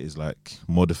lot of it is like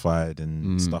modified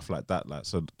and stuff like that. Like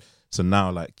so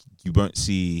now like you won't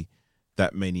see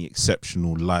that many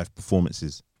exceptional live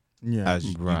performances as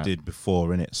you did before,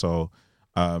 innit? So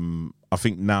I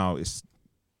think now it's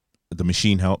the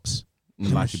machine helps,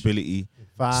 likability,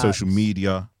 social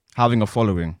media, having a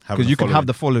following, because you can have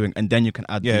the following and then you can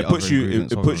add. Yeah, it puts you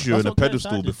in a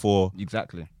pedestal before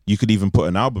exactly you could even put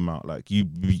an album out. Like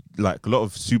like a lot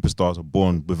of superstars are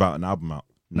born without an album out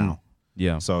now.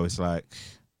 Yeah. So it's like,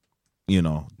 you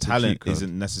know, talent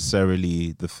isn't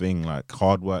necessarily the thing. Like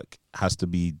hard work has to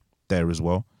be there as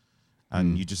well.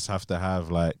 And you just have to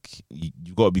have like,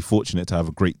 you've got to be fortunate to have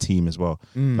a great team as well.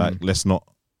 Like, let's not,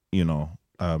 you know,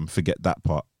 forget that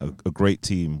part. A great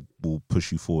team will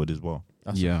push you forward as well.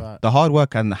 That's a fact. The hard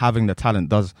work and having the talent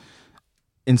does,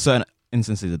 in certain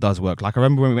instances, it does work. Like I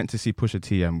remember when we went to see Pusha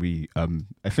T and we,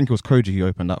 I think it was Koji who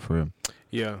opened up for him.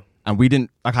 Yeah. And we didn't,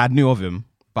 like I knew of him,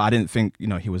 but I didn't think, you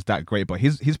know, he was that great. But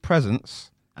his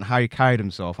presence and how he carried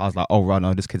himself, I was like, oh, right,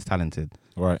 no, this kid's talented.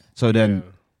 Right. So then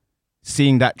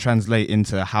seeing that translate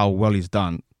into how well he's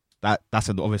done, that's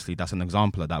an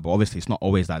example of that. But obviously it's not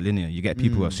always that linear. You get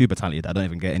people who are super talented that don't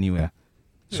even get anywhere.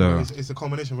 Yeah, So it's a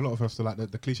combination of a lot of us. So like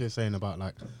the cliche saying about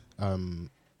like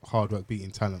hard work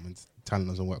beating talent when talent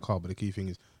doesn't work hard. But the key thing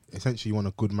is essentially you want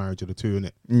a good marriage of the two,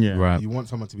 innit? Yeah. Right. You want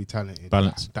someone to be talented,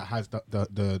 Balance. that has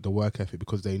the work ethic,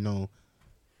 because they know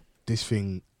this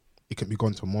thing, it can be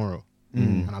gone tomorrow,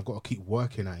 and I've got to keep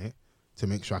working at it to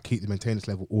make sure I keep the maintenance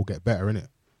level or get better, innit?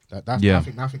 That's Yeah.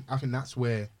 I think that's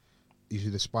where you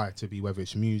should aspire to be, whether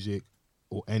it's music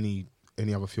or any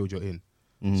other field you're in.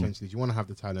 Essentially, if you want to have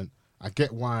the talent, I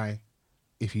get why.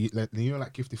 If you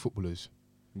like gifted footballers,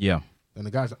 yeah. and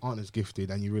the guys that aren't as gifted,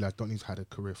 and you realise Donny's had a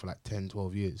career for like 10,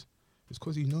 12 years. It's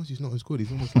because he knows he's not as good.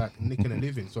 He's almost like nicking a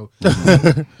living. So no,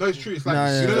 it's true. It's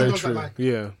like you know those that like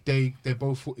they're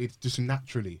both footed just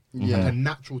naturally. Yeah. Like a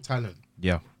natural talent.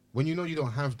 Yeah. When you know you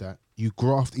don't have that, you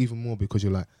graft even more because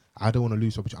you're like, I don't want to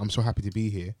lose opportunity. I'm so happy to be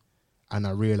here. And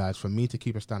I realise for me to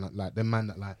keep a standard, like the man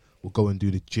that like will go and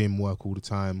do the gym work all the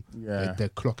time. Yeah. They're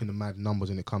clocking the mad numbers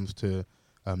when it comes to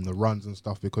the runs and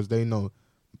stuff, because they know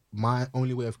my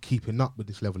only way of keeping up with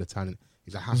this level of talent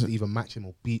is I have to either match them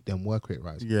or beat them work rate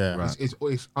rise. Yeah. Right.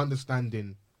 It's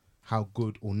understanding how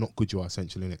good or not good you are,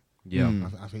 essentially, innit? Yeah.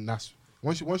 I think that's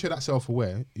once you're that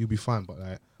self-aware, you'll be fine. But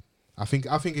like, I think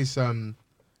it's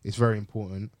very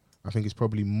important. I think it's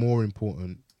probably more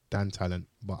important than talent.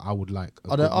 But I would like.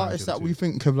 Are there artists that we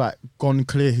think have like gone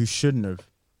clear who shouldn't have?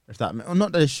 If that, or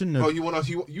not that they shouldn't have. Oh, you want us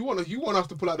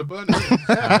to pull out the burner?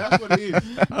 That's what it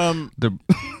is. I'm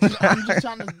just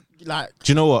trying to like.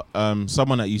 Do you know what?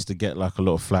 Someone that used to get like a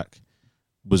lot of flack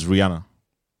was Rihanna.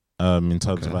 In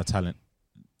terms of her talent,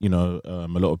 you know, a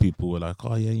lot of people were like,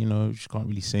 "Oh yeah, you know, she can't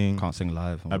really sing, Can't sing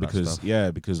live. and all that because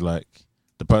stuff. because like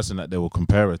the person that they will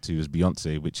compare her to is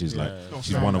Beyonce, which is like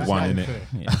she's one of one in it.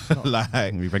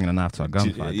 Like we bringing a knife to a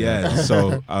gunfight. yeah.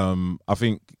 So I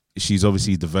think she's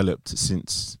obviously developed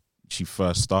since she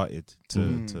first started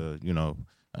to you know,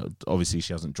 obviously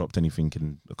she hasn't dropped anything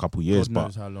in a couple years, God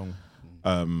knows how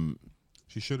long.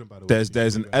 She shouldn't. By the way,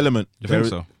 there's an element. You think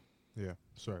so? Yeah.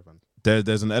 Sorry, man.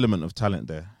 There's an element of talent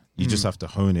there. You just have to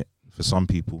hone it. For some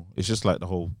people, it's just like the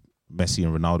whole Messi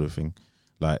and Ronaldo thing.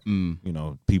 Like you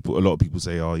know, a lot of people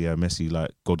say, "Oh yeah, Messi like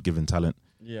God-given talent,"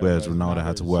 whereas Ronaldo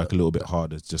had to work a little bit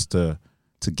harder just to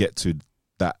get to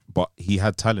that. But he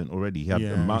had talent already. He had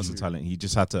amounts of talent. He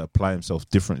just had to apply himself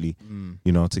differently,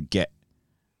 you know, to get.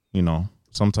 You know,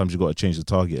 sometimes you got to change the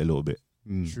target a little bit.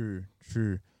 True.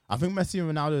 I think Messi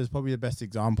and Ronaldo is probably the best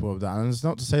example of that. And it's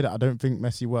not to say that I don't think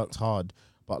Messi works hard,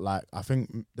 but like I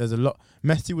think there's a lot.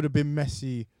 Messi would have been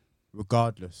Messi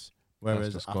regardless.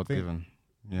 Whereas That's just I God think, given.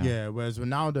 yeah. Whereas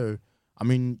Ronaldo, I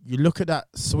mean, you look at that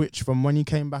switch from when he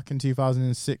came back in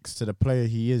 2006 to the player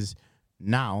he is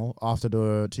now after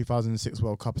the 2006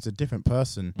 World Cup. It's a different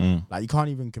person. Like you can't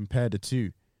even compare the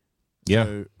two. Yeah.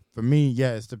 So for me,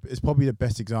 yeah, it's probably the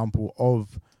best example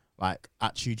of like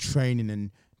actually training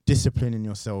and disciplining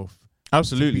yourself.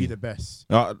 Absolutely. be the best.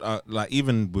 Like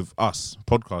even with us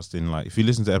podcasting, like if you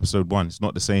listen to episode 1, it's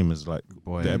not the same as like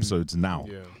the episodes now.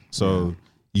 Yeah. So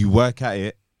you work at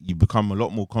it, you become a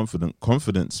lot more confident.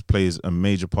 Confidence plays a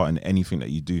major part in anything that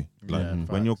you do. Like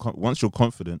when you're once you're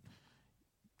confident,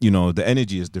 you know the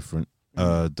energy is different.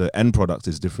 The end product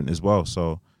is different as well.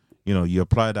 So you know you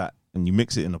apply that and you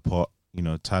mix it in a pot. You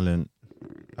know, talent,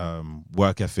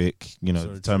 work ethic, you know,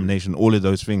 determination, all of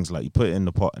those things. Like you put it in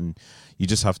the pot and you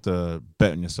just have to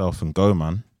bet on yourself and go,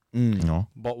 man. You know.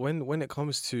 But when it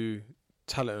comes to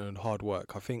talent and hard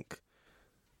work, I think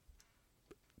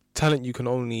talent you can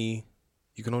only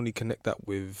connect that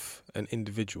with an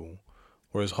individual,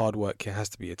 whereas hard work, it has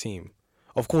to be a team.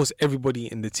 Of course, everybody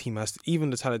in the team has to, even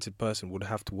the talented person would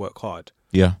have to work hard.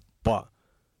 Yeah. But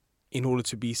in order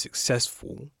to be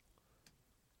successful,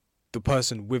 the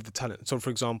person with the talent. So, for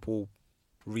example,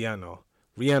 Rihanna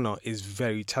is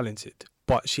very talented,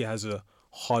 but she has a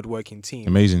hard-working team.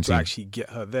 Amazing to team. actually get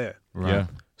her there. Right. Yeah.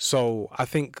 So I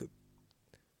think,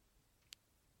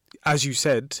 as you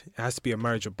said, it has to be a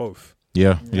marriage of both.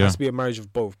 Yeah. It has to be a marriage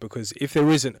of both, because if there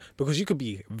isn't, because you could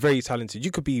be very talented,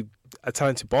 you could be a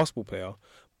talented basketball player,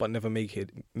 but never make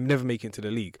it into the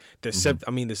league. The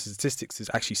statistics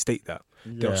actually state that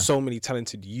there are so many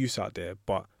talented youths out there,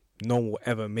 but no one will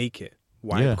ever make it.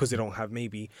 Why? Yeah. Because they don't have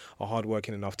maybe a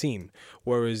hard-working enough team.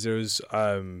 Whereas there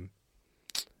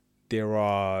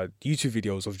are YouTube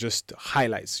videos of just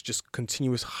highlights, just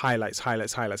continuous highlights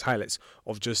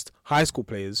of just high school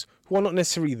players who are not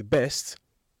necessarily the best,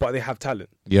 but they have talent.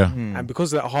 Yeah. And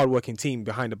because of that hard-working team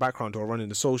behind the background who are running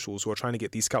the socials, who are trying to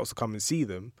get these scouts to come and see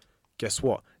them, guess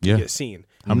what? Yeah. They get seen.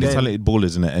 How many Then- talented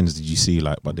ballers in the ends did you see?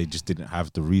 Like, but they just didn't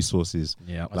have the resources.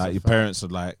 Yeah. Like your parents are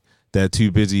like, they're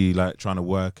too busy like trying to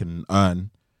work and earn,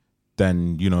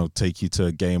 then you know take you to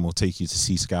a game or take you to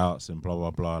see scouts and blah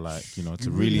blah blah. Like you know to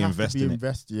You really have invest to be in it.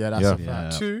 invested. Yeah, that's Yeah. a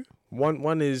fact. Yeah. Two.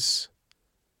 One is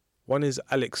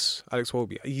Alex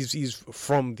Wolby. He's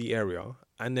from the area,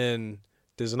 and then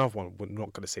there's another one. We're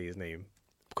not gonna say his name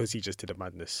because he just did a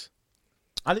madness.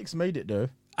 Alex made it though.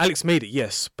 Alex made it,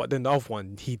 yes, but then the other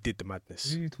one, he did the madness.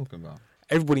 What are you talking about?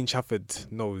 Everybody in Chafford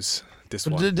knows this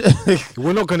one.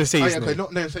 We're not gonna say his name.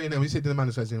 not saying that. We said the man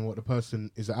says in what the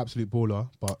person is an absolute baller,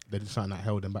 but they did something that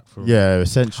held them back from. Yeah,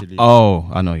 essentially. Oh,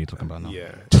 I know what you're talking about now.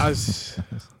 Yeah, as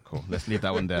Cool. Let's leave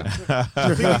that one there.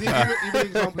 The thing is, even the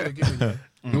example they're giving you,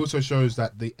 it also shows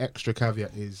that the extra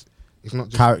caveat is it's not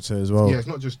just Character as well. Yeah, it's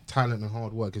not just talent and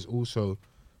hard work. It's also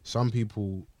some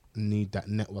people need that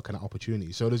network and that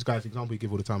opportunity. So those guys, example you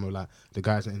give all the time, are like the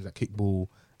guys that kickball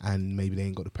and maybe they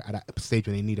ain't got at that stage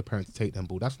when they need a parent to take them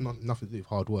ball. That's not nothing to do with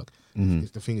hard work.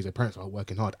 It's the thing is their parents are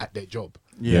working hard at their job.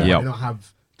 Yeah. Yeah. They don't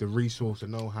have the resource, the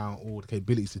know-how, or the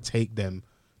capabilities to take them.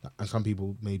 And some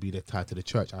people maybe they're tied to the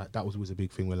church. That was always a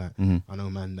big thing. Where like I know,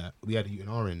 man, that we had a youth in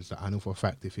Orange that I know for a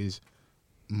fact if his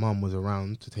mum was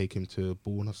around to take him to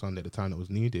ball on a Sunday at the time that was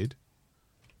needed.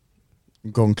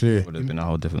 Gone clear. Would have been a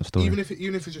whole different story. Even if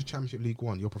it's just Championship League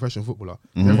One, you're a professional footballer.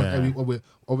 Yeah.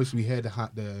 Obviously, we hear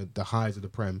the highs of the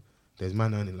Prem. There's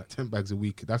man earning like 10 bags a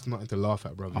week. That's nothing to laugh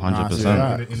at, bro.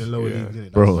 100%. In the lower league, isn't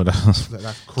it? Bro,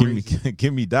 that's crazy.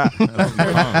 give me that.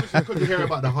 Because you hear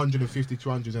about the 150,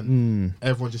 200s, and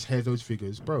everyone just hears those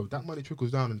figures, bro. That money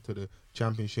trickles down into the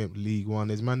Championship, League One.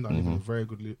 There's man that living a very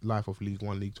good life off League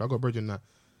One, League Two. I got a brother in that.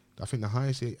 I think the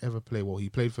highest he ever played. Well, he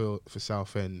played for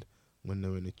Southend when they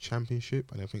were in the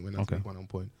Championship, and I think when that's League One on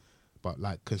point. But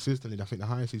like consistently, I think the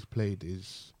highest he's played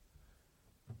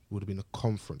would have been a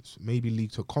conference, maybe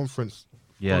League Two, conference.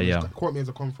 Yeah. Quote me as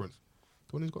a conference.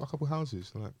 The one who's got a couple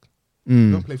houses. Like,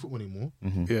 he don't play football anymore.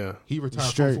 yeah. He retired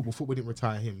Straight. from football. Football didn't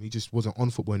retire him. He just wasn't on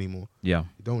football anymore. Yeah.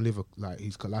 He don't live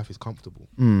his life is comfortable.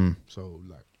 So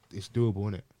like it's doable,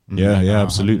 isn't it? Yeah,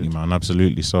 absolutely, man,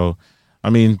 absolutely. So, I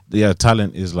mean, yeah,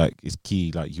 talent is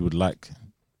key. Like you would like,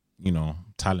 you know,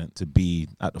 talent to be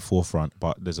at the forefront,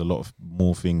 but there's a lot of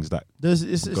more things that goes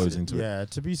into it. Yeah,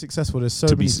 to be successful, there's so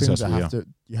To be many things that successful,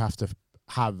 you have to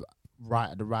have right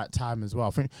at the right time as well.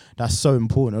 I think that's so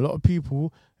important. A lot of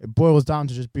people, it boils down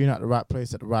to just being at the right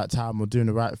place at the right time or doing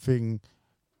the right thing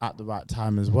at the right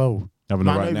time as well. Having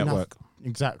the Might right not even network.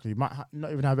 Exactly. Might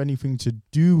not even have anything to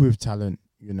do with talent,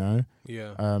 you know.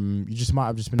 Yeah. You just might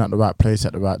have just been at the right place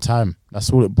at the right time.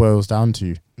 That's all it boils down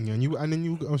to. Yeah, and then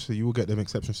you obviously you will get them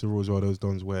exceptions to the rules, or those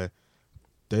dons where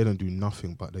they don't do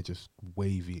nothing but they're just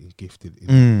wavy and gifted.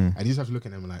 And you just have to look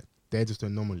at them like they're just an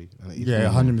anomaly. And Yeah,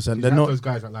 100%. They're not those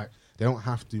guys that like they don't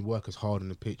have to work as hard on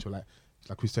the pitch, or like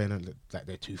we're saying like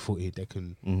they're 2-footed, they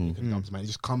can dump, man. It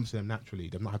just comes to them naturally.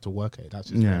 They've not had to work at it. That's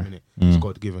just them, innit? It's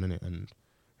God given, innit? And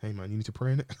hey man, you need to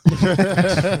pray in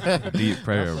it. Deep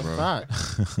prayer, bro.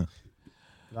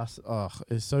 That's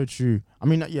it's so true. I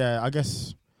mean, yeah, I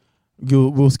guess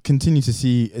we'll continue to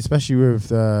see, especially with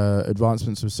the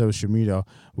advancements of social media,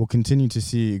 we'll continue to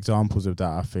see examples of that,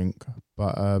 I think.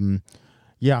 But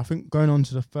yeah, I think going on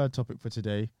to the third topic for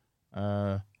today,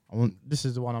 this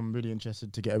is the one I'm really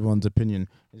interested to get everyone's opinion.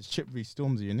 It's Chip v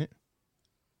Stormzy, isn't it?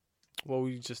 Well,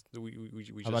 we just. Or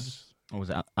was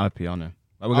it Amapiano?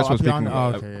 I guess we're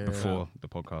speaking before the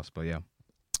podcast, but yeah.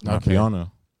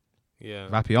 Vapiano. Yeah.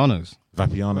 Vapianos.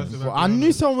 Well, I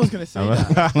knew someone was going to say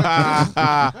that.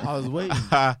 I was waiting.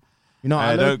 You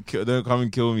know, don't come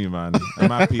and kill me, man.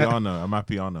 Amapiano.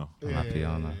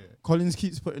 Collins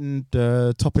keeps putting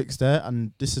the topics there,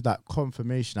 and this is that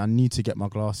confirmation. I need to get my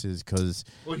glasses because.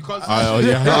 Well, you can't see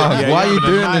why are you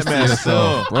doing this to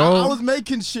yourself, bro? I was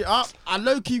making shit up. I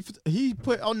low key he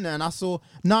put it on there, and I saw.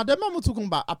 Nah, them man were talking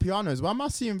about Apianos. Why am I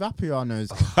seeing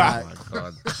Vapianos? Oh my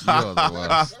god, you're the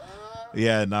worst.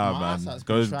 Yeah, man.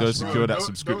 Go secure that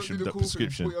subscription.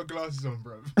 Put your glasses on,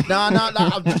 bro. Nah.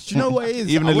 Do you know what it is?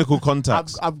 Even the little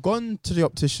contacts. I've gone to the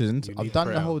opticians. I've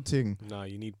done the whole thing. Nah,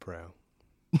 you need prayer.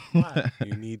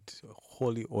 You need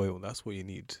holy oil. That's what you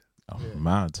need. Oh,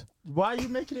 mad. Why are you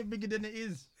making it bigger than it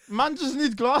is? Man just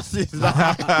needs glasses.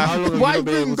 Why are you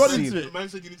being got into it? The man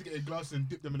said you need to get your glasses and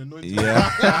dip them in anointing. Yeah.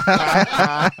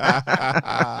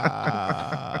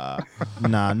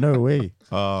 Nah, no way.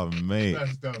 Oh, mate.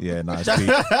 Yeah, nice.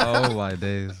 Oh my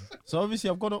days. So obviously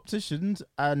I've got opticians,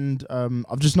 and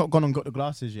I've just not gone and got the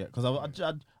glasses yet because I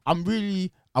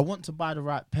want to buy the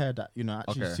right pair that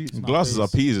actually suits my glasses face.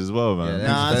 are peas as well, man. Yeah,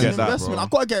 Nah, it's an that, investment. I've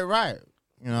got to get it right.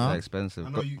 They're expensive. I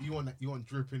know you want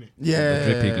drip in it. Yeah, the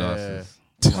drippy glasses.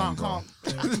 Can't.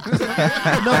 You're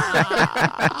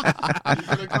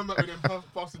gonna come back with them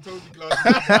Pastor Toby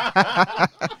glasses.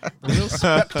 Real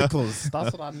spectacles.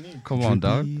 That's what I need. Come on,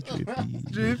 dog.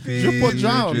 Drip or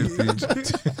drown.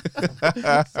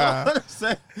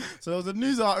 So there was a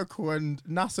news article, and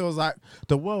NASA was like,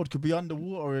 the world could be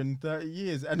underwater in 30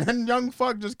 years, and then Young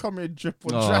Thug just come in, drip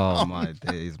or drown. Oh my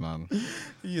days, man.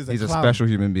 He's a special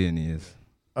human being. He is.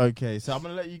 Okay, so I'm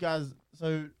gonna let you guys.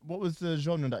 So, what was the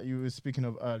genre that you were speaking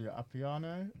of earlier?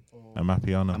 Apiano?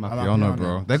 Amapiano,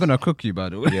 bro. They're gonna cook you, by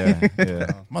the way.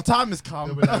 Yeah. My time has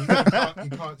come. He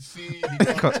can't see. He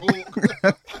can't talk.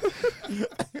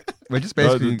 We're just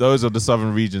basically those are the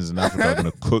southern regions in Africa are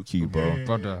gonna cook you, bro.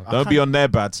 Brother. Don't be on their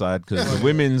bad side because the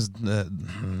women's.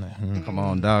 Come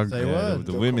on, dog.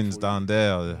 The women's down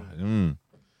there.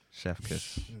 Chef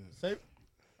kiss. So,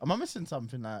 am I missing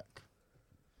something like?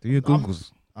 Do your Googles.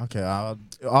 Okay, after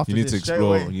you need this, to straight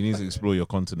explore. away. You need to explore your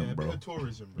continent, bro. A bit of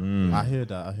tourism, bro. I hear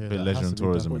that. Bit leisure and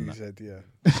tourism. What you said, yeah.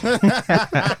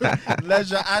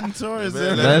 Leisure and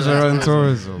tourism. Leisure and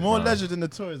tourism. More leisure than the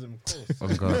tourism, of course.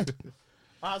 Oh god.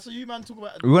 So you man talk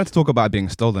about. We want to talk about being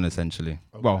stolen, essentially.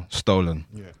 Okay. Well, stolen.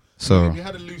 Yeah. So we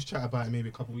had a loose chat about it maybe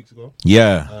a couple of weeks ago.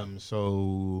 Yeah.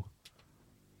 So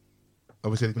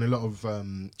obviously there's been a lot of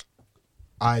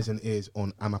eyes and ears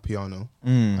on Amapiano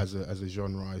as a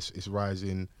genre. It's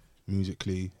rising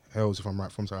musically. Hails, if I'm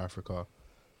right, from South Africa,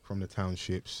 from the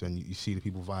townships, and you see the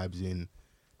people vibes in.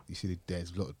 You see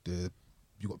there's a lot of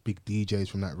you got big DJs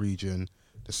from that region.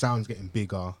 The sound's getting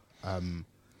bigger. And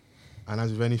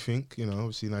as with anything,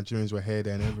 obviously Nigerians were here,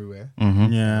 there, and everywhere.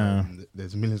 Mm-hmm. Yeah.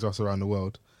 There's millions of us around the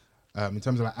world. In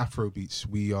terms of like Afro beats,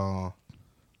 we are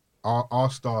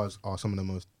our stars are some of the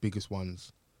most biggest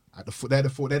ones. They're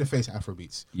the face of Afro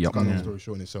beats. Yep. Long story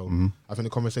short, so I think the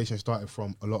conversation started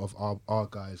from a lot of our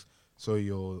guys. So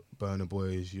your Burna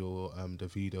Boys, your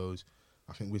Davidos.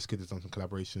 I think Wizkid has done some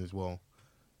collaboration as well.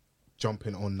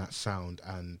 Jumping on that sound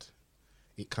and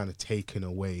it kind of taken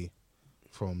away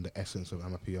from the essence of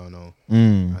Amapiano.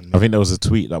 I think there was a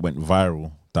tweet that went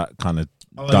viral that kind of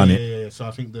done it. Yeah. So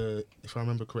I think if I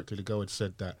remember correctly, the girl had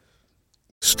said that.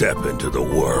 Step into the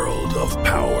world of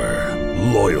power,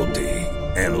 loyalty,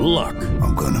 and luck.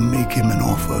 I'm gonna make him an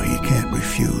offer he can't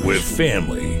refuse. With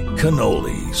family,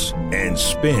 cannolis, and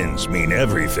spins mean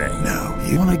everything. Now,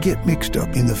 you wanna get mixed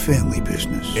up in the family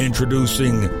business.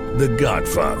 Introducing The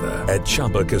Godfather at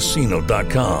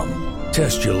ChumbaCasino.com.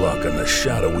 Test your luck in the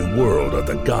shadowy world of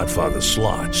The Godfather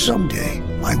slot. Someday,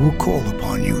 I will call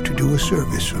upon you to do a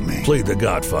service for me. Play The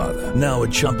Godfather now at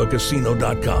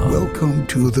ChumbaCasino.com. Welcome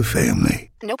to the family.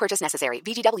 No purchase necessary.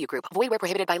 VGW Group. Void where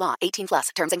prohibited by law.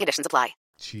 18+. Terms and conditions apply.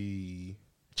 She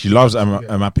loves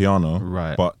Amapiano,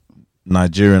 right? But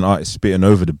Nigerian artists spitting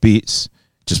over the beats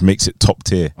just makes it top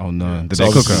tier. Oh no! Yeah. Did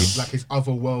they cook her? Like it's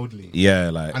otherworldly.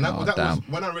 Yeah, like. And that was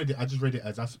when I read it. I just read it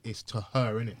as it's to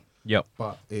her, innit? Yep.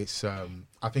 But it's I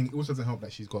think it also doesn't help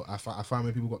that she's got. I find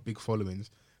when people got big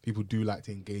followings, people do like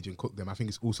to engage and cook them. I think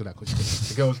it's also that because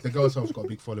the girls have got a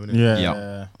big following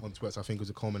on Twitter. So I think it was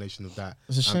a culmination of that.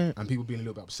 It's a shame. And people being a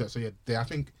little bit upset. So I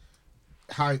think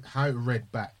how it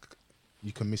read back,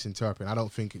 you can misinterpret. I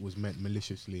don't think it was meant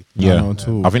maliciously. Yeah,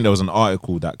 I think there was an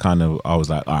article that kind of I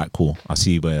was like, all right, cool. I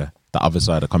see where the other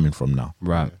side are coming from now.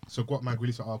 Right. Yeah. So Guap Mag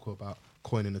released an article about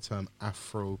coining the term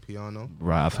Afro piano.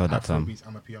 Right, I've heard that term. Beats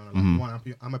Amapiano.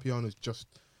 Amapiano is just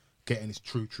getting its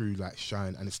true like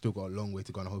shine, and it's still got a long way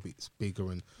to go. And I hope it's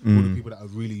bigger, and all the people that are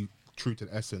really true to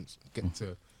the essence get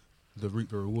to reap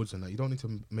the rewards. And that you don't need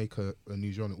to make a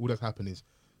new genre. All that's happened is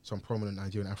some prominent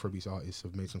Nigerian Afrobeats artists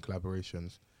have made some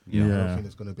collaborations. I don't think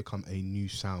it's going to become a new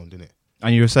sound in it.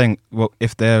 And you were saying, well,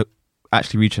 if they're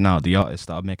actually reaching out, the artists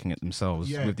that are making it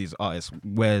themselves with these artists,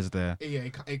 where's their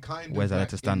it kind where's of that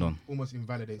to stand on? Almost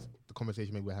invalidates the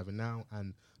conversation maybe we're having now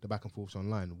and the back and forths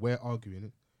online. We're arguing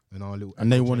it in our little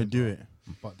and they want to do it,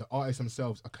 but the artists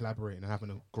themselves are collaborating and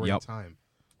having a great time.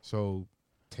 So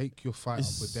take your fight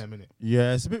up with them, innit?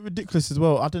 Yeah, it's a bit ridiculous as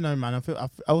well. I don't know, man.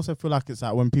 I also feel like it's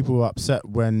like when people are upset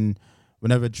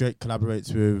whenever Drake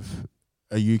collaborates with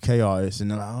a UK artist and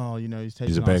they're like, oh, you know, he's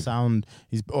taking our sound,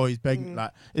 he's begging.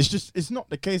 Like, it's not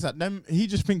the case. Like, he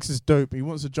just thinks it's dope. He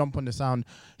wants to jump on the sound.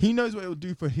 He knows what it will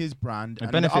do for his brand.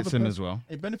 It benefits him as well.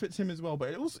 It benefits him as well, but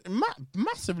it also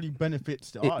massively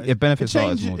benefits the artist. It benefits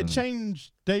artists more. It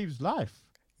changed Dave's life.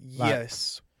 Like,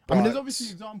 yes. I mean, there's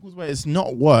obviously examples where it's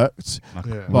not worked.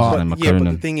 But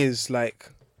the thing is, like,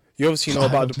 you obviously know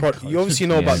about the product. You obviously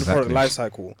know about the product life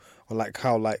cycle, or like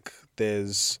how like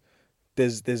there's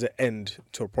an end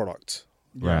to a product.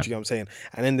 Right. Do you know what I'm saying?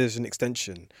 And then there's an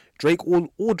extension. Drake,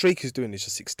 all Drake is doing is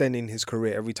just extending his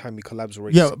career every time he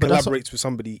collaborates with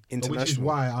somebody international. Which is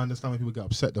why I understand when people get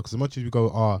upset though, because as much as we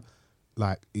go,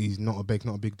 like he's not a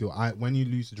big deal. When you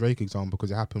lose the Drake example,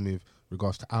 because it happened with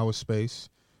regards to Our Space,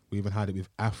 we even had it with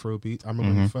Afrobeat. I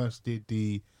remember when he first did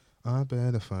the I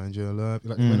better find your love.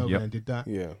 Like went over and did that.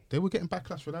 Yeah, they were getting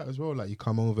backlash for that as well. Like you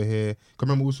come over here. Cause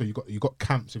remember also you got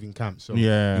camps within camps. So you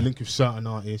link with certain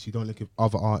artists. You don't link with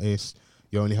other artists.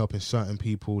 You're only helping certain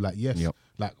people. Like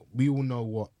like we all know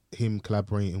what him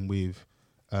collaborating with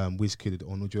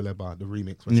Wizkid on Ujuleba, the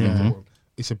remix.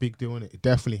 It's a big deal, innit? It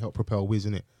definitely helped propel Wiz,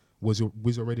 innit? Was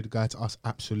already the guy to us?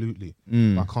 Absolutely.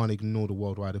 But I can't ignore the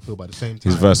worldwide appeal. But at the same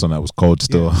time, his verse on that was cold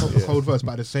still. Cold verse.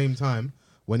 But at the same time,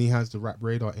 when he has the Rap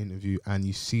Radar interview and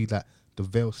you see that the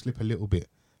veil slip a little bit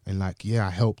and like,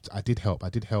 I did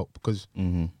help because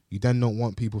you then don't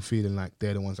want people feeling like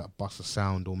they're the ones that bust a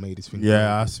sound or made this thing.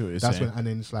 Yeah, I see what you're saying. And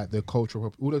then it's like the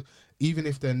cultural, even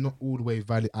if they're not all the way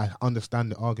valid, I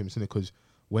understand the arguments in it because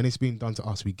when it's being done to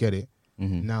us, we get it.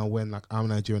 Now when like I'm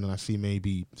Nigerian and I see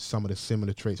maybe some of the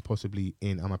similar traits possibly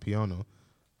in Amapiano,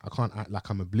 I can't act like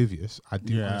I'm oblivious. I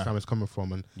do understand where it's coming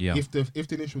from. And if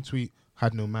the initial tweet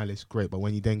had no malice, great. But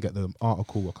when you then get the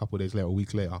article a couple of days later, a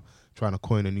week later, trying to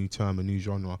coin a new term, a new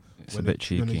genre, it's a bit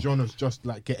cheeky. When the genre's just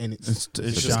like getting its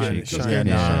shine.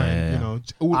 You know,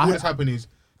 all that's happened is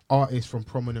artists from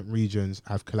prominent regions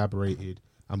have collaborated,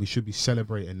 and we should be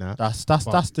celebrating that.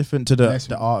 That's different to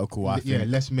the article. I think. Yeah,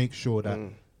 let's make sure that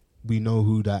we know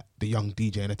who that the young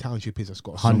DJ in the township is that's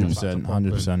got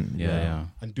 100%. Yeah.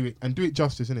 And do it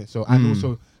justice, innit? So and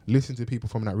also listen to people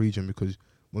from that region because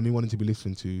when we wanted to be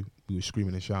listened to, we were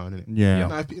screaming and shouting, innit? Yeah.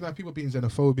 Now, people being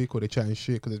xenophobic or they're chatting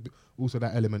shit because there's also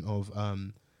that element of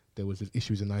there was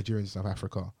issues in Nigeria and South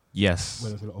Africa. Yes. Where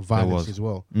there's a lot of violence as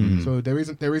well. So there is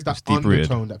that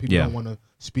undertone that people don't want to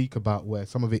speak about where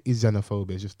some of it is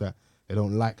xenophobia. It's just that they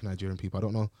don't like Nigerian people. I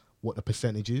don't know what the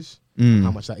percentage is,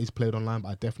 how much that is played online, but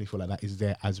I definitely feel like that is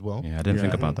there as well. Yeah, I didn't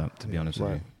think about that, to be honest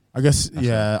with you. I guess,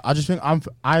 I just think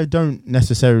I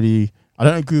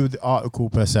don't agree with the article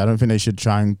per se. I don't think they should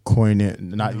try and coin it,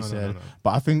 like you said.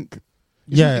 But I think,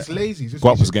 it's lazy.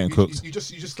 Guap was getting cooked. You just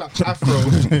slapped Afro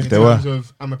in terms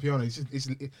of Amapiano.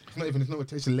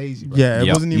 It's lazy, bro. Yeah,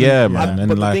 it wasn't even. Yeah, man.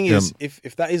 But the thing is,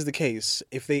 if that is the case,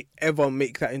 if they ever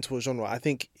make that into a genre, I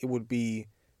think it would be,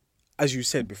 as you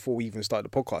said before we even started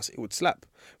the podcast, it would slap.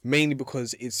 Mainly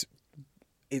because it's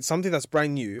something that's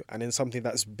brand new and then something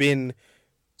that's been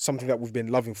something that we've been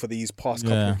loving for these past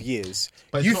couple of years.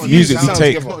 But it's not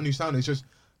a new sound. It's just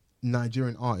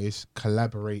Nigerian artists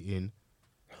collaborating.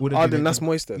 Then that's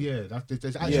moist then. Yeah,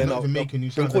 there's actually not even making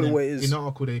new sound. Call it what it is. In the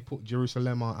article, they put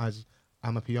Jerusalem as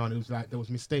Amapiano. It was like there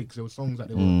was mistakes. There were songs that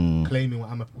they were claiming were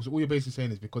Amapiano. So all you're basically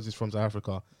saying is because it's from South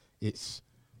Africa,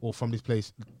 or from this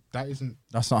place, that isn't.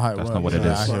 That's not how it works. That's not what it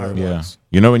is. Yeah.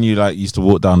 You know when you like used to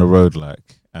walk down the road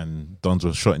like and Dons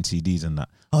were shotting CDs and that.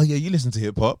 Oh yeah, you listen to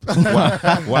hip hop?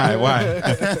 Why?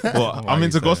 What? I'm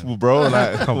into gospel, bro.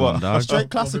 Like, Come on, dog. Straight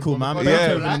classical, man. Yeah.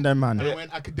 Beethoven and them, man. And when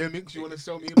academics, you want to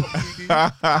sell me hip hop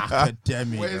CDs?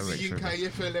 Academic. Where's the Yinka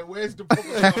Yefele? Where's the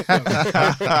problem?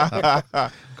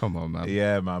 Come on, man.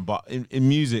 Yeah, man. But in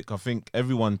music, I think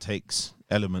everyone takes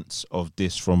elements of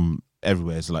this from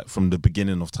everywhere. It's like from the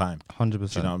beginning of time. 100%. Do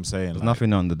you know what I'm saying? There's Like,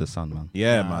 nothing under the sun, man.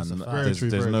 Yeah, Nah, man. that's a fact. There's,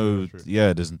 Very there's true, no, very true.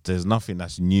 yeah, there's nothing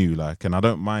that's new. Like, and I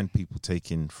don't mind people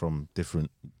taking from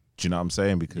different. Do you know what I'm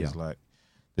saying? Because like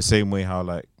the same way how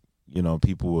like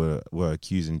people were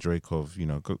accusing Drake of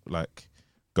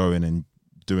going and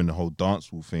doing the whole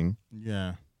dancehall thing.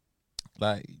 Yeah.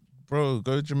 Like, bro,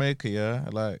 go to Jamaica, yeah.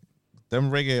 Like,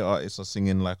 them reggae artists are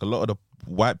singing like a lot of the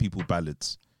white people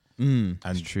ballads. Mm.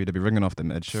 And It's true. They be ringing off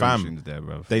them Ed Sheeran Fam, tunes there,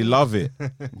 bro. they love it.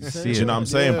 You see Do it. you know what I'm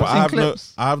saying? Yeah. But I've seen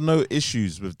clips. I have no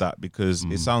issues with that because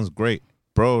it sounds great,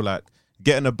 bro. Like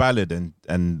getting a ballad and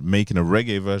making a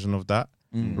reggae version of that.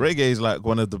 Reggae is like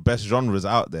one of the best genres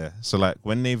out there. So like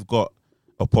when they've got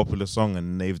a popular song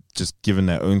and they've just given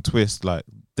their own twist, like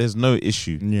there's no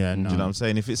issue. Yeah, Do no. you know what I'm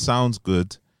saying? If it sounds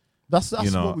good, That's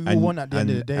what we all want at the end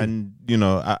of the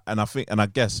day. And I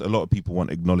guess a lot of people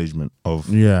want acknowledgement of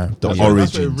yeah. the That's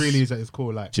origins. what it really is at its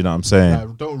core. Like, Do you know what I'm saying?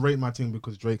 like, don't rate my team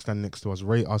because Drake standing next to us.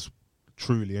 Rate us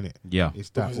truly, innit? Yeah. It's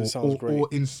that, Because it sounds great. or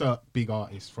insert big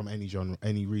artists from any genre,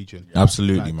 any region.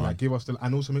 Absolutely, like, man. Like give us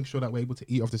and also make sure that we're able to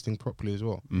eat off this thing properly as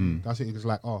well. That's it. It's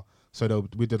like, so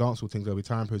with the dancehall things, there'll be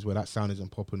time periods where that sound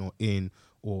isn't popping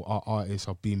or our artists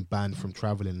are being banned from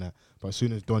traveling that. But as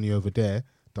soon as Donny over there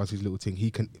does his little thing, he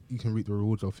can reap the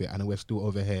rewards of it, and we're still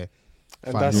over here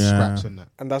And finding that's- scraps and that.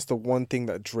 And that's the one thing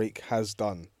that Drake has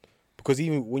done. Because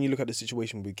even when you look at the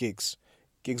situation with Giggs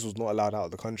was not allowed out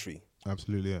of the country.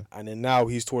 Absolutely, yeah. And then now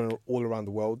he's touring all around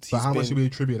the world. But He's how much been- do we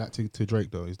attribute that to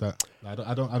Drake though? Is that like,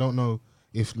 I don't know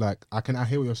if like I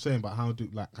hear what you're saying, but how do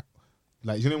like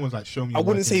you know one's like show me. I your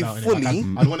wouldn't workings say out, innit? fully.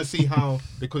 Like, I'd want to see how,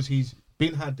 because he's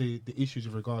had the issues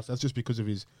with regards. That's just because of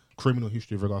his criminal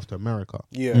history with regards to America.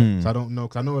 Yeah. So I don't know,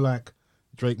 because I know like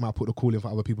Drake might put the call in for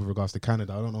other people with regards to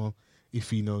Canada. I don't know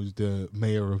if he knows the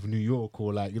mayor of New York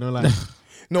or like No,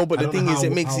 but I the don't thing know is, it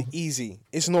how- makes how- it easy.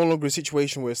 It's no longer a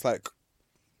situation where it's like,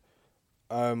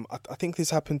 I think this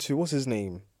happened to, what's his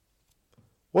name?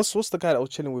 What's the guy that was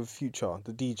chilling with Future,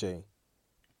 the DJ?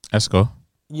 Esco.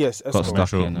 Yes, Got Esco.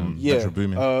 stuck in. Yeah, Metro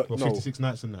Boomin. Well, no, 56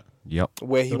 nights in that. Yep.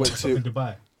 where he They went went to to.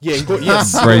 Dubai. Yeah, he got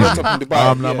yes, Crazy. he went up in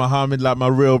Dubai. I'm like Muhammad, like my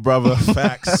real brother.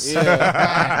 Facts.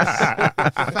 Yeah.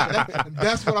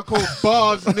 That's what I call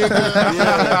bars, nigga.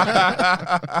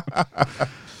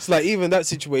 It's like even that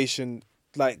situation,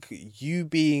 like you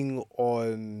being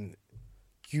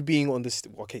this,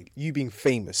 okay, you being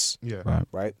famous, Yeah.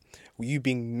 right? You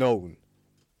being known,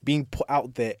 being put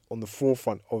out there on the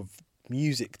forefront of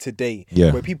music today,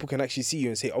 Yeah. where people can actually see you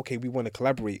and say, okay, we want to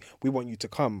collaborate, we want you to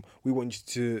come, we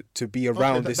want you to be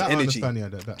around this energy. Do Do you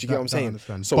get what I'm saying?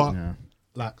 So, So but, Yeah.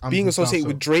 like, I'm being from South, associated so-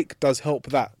 with Drake does help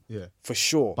that, yeah. for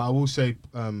sure. But I will say,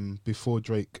 before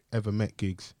Drake ever met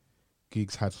Giggs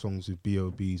had songs with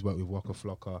B.O.B. He's worked with Waka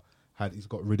Flocka. He's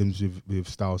got rhythms with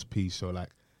Styles P. So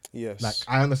Yes. like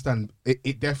I understand.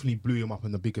 It definitely blew him up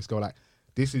on the biggest scale. Like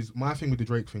this is my thing with the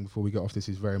Drake thing. Before we get off this,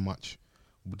 is very much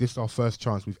this is our first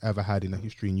chance we've ever had in the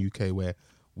history in UK where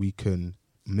we can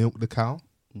milk the cow,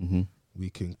 we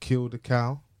can kill the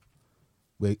cow.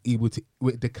 We're able to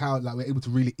with the cow, like we're able to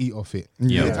really eat off it.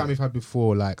 Yeah. Every time we've had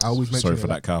before, like I always mention Sorry it, for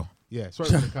like, that cow. Yeah, sorry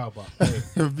for the cow, but hey,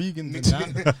 Vegans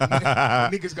and that.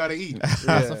 niggas gotta eat.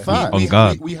 That's a fact. On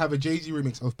God. We have a Jay-Z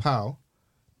remix of Pow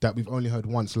that we've only heard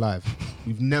once live.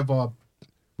 We never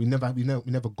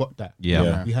got that. Yeah.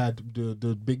 Yeah. We had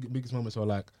the biggest moments are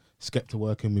like Skepta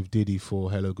working with Diddy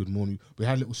for Hello Good Morning. We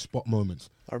had little spot moments.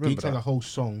 I remember Giggs had that. a whole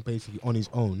song basically on his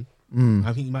own.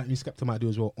 I think Skepta might do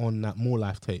as well on that More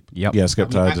Life tape. Yep. Yeah,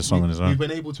 Skepta had the song on his own. We've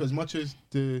been able to, as much as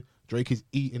the Drake is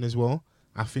eating as well,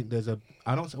 I think there's I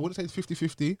wouldn't say it's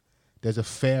 50-50. There's a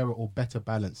fairer or better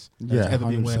balance that's Yeah, ever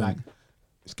been where 100%. like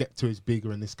Skepta is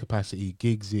bigger in this capacity.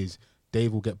 Giggs is,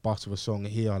 Dave will get bust with a song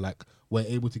here. Like we're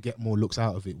able to get more looks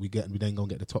out of it. We then go and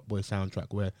get the Top Boy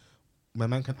soundtrack where my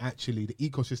man can actually, the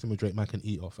ecosystem of Drake man can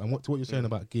eat off. And to what you're saying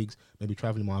about Giggs, maybe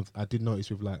traveling more, I did notice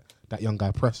with like that young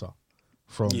guy Presser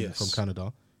from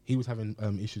Canada. He was having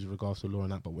issues with regards to law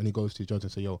and that, but when he goes to the judge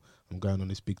and say, "Yo, I'm going on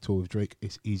this big tour with Drake,"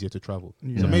 it's easier to travel.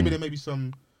 So maybe there may be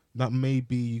some that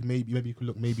maybe you could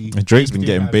look maybe. And Drake's been did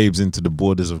getting have- babes into the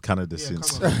borders of Canada Yeah,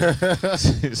 since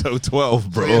come so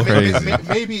 12, bro. So, yeah, Crazy.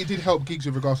 maybe it did help Giggs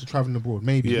with regards to traveling abroad.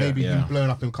 Maybe Yeah. him Yeah. blowing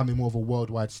up and becoming more of a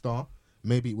worldwide star.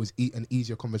 maybe it was an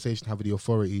easier conversation to have with the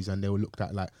authorities, and they were looked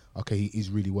at like, okay, he is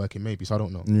really working. Maybe, so I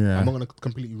don't know. Yeah. I'm not gonna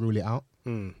completely rule it out.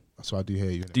 So I do hear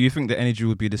you. Do you think the energy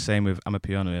would be the same with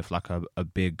Amapiano if like a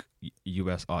big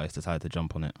US artist decided to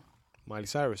jump on it? Miley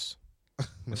Cyrus.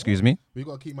 Excuse me? We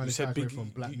got to keep Miley You said Cyrus away big- from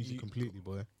black you- music you- completely,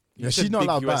 boy. Yeah, You she's said not big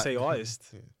allowed USA back. artist.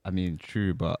 I mean,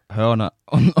 true, but her on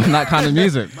that kind of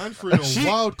music. Man threw in a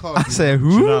wild card. I say Do you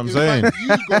know who? what I'm It was saying? like,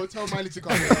 you go tell Miley to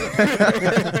come.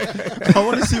 I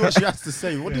want to see what she has to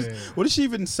say. What does she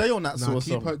even say on that Nah, sort of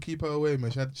song? keep her away,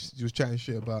 man. She was chatting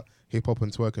shit about hip hop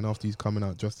and twerking after he's coming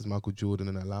out, just as Michael Jordan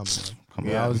and Atlanta.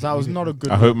 Yeah, that was not a good.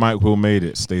 I hope Mike Will made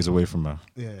it stays away from her.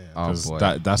 Yeah, Oh 'Cause boy.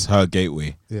 that's her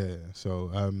gateway. yeah.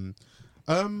 So,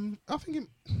 I think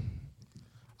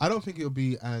I don't think it'll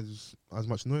be as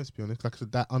much noise, to be honest. Like I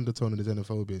said, that undertone of the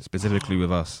xenophobia. Specifically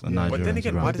with us and Yeah. Nigerians. But then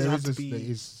again, around. why does it There have is to a- there be?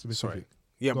 is specific. Sorry.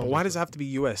 Yeah, Go but on, why bro. does it have to be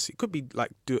US? It could be like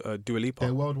Dua Lipa.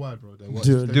 They're worldwide, bro.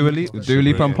 Dua Dua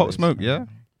Lipa and Pop Smoke, yeah?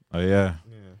 Oh yeah.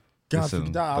 God, Listen,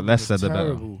 that the album less was said, the better.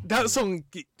 terrible. That song,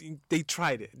 they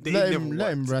tried it. They Let never him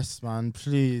worked. rest, man.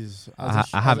 Please. I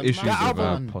have as a issues massive with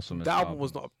fan. Posthumous. That album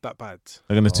was not that bad.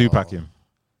 They're gonna two-pack him.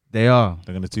 They are.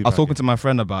 They're gonna I two-pack was talking him. to my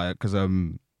friend about it because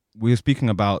we were speaking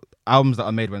about albums that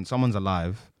are made when someone's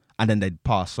alive and then they'd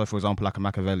pass. So, for example, like a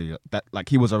Machiavelli, that like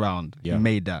he was around, Yeah. he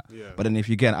made that. Yeah. But then if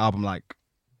you get an album like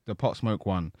the Pop Smoke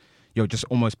one, you're just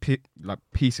almost like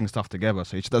piecing stuff together,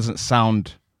 so it just doesn't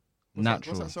sound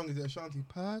natural. What's that song? Is it Ashanti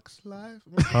Parks Live?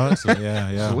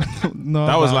 Yeah. No,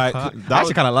 That was no, like- I that actually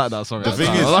was- kind of like that song. The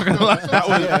thing is,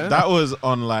 that was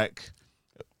on like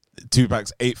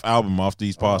Tupac's 8th album after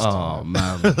he's passed. oh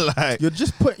man, Like, You're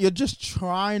just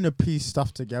trying to piece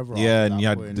stuff together. yeah, after and that you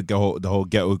had point. the whole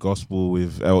ghetto gospel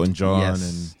with Elton John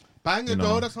yes. Banger You know.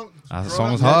 though. That song. That bro,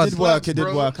 song was that hard. It did work. It did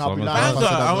bro. work. I'll Song be was like, and hard.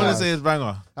 banger. I want to that say it's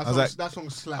banger. That song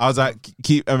slaps. I was bro. like,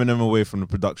 keep Eminem away from the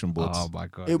production boards. Oh my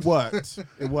god, it worked.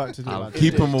 It worked to do I'll that.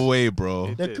 Keep It him did. away,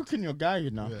 bro. They're cooking your guy, you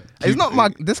know. Yeah. It's not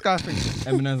my. This guy thinks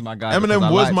Eminem's my guy. Eminem because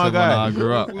I was liked my him when guy. I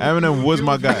grew up. Eminem was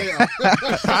my guy.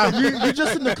 you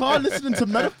just in the car listening to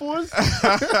metaphors.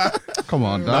 Come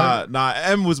on, dog. Nah,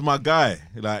 M was my guy.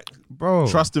 Like, Bro.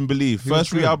 trust and believe. was First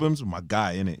 3 good. albums, my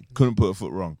guy, innit? Couldn't put a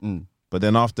foot wrong. Mm. But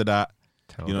then after that,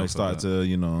 Tell you know, them it started for to,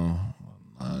 you know.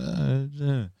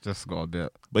 that. Just got a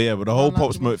bit. But yeah, but the whole like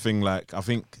Pop the Smoke thing, like, I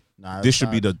think Nah, this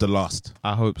should be the last.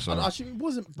 I hope so. Actually, it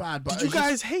wasn't bad, but Did you it's just-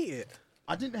 guys hate it?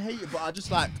 I didn't hate it, but I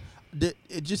just like it.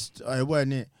 Just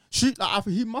weren't it. Shoot, like I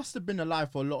think he must have been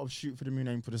alive for a lot of Shoot for the Moon,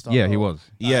 Aim for the Stars. Yeah, he was.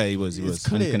 Yeah, he was. He It's was.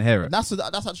 clear. you can hear it. That's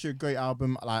actually a great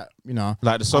album. Like you know,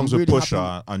 Like the songs I'm with really Pusha,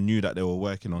 happy- I knew that they were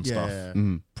working on stuff Yeah.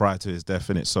 Mm. prior to his death,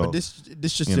 innit? So, But this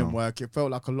just you didn't know. work. It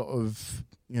felt like a lot of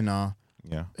yeah.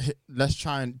 let's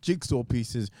try and jigsaw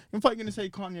pieces. In fact, you're gonna say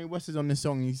Kanye West is on this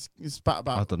song. He's spat I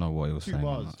about. don't know what he was 2 saying.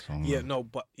 bars. On that song, Yeah, man. no,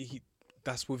 but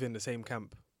that's within the same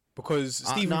camp because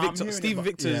no, Stephen I'm Victor, hearing it, Stephen but-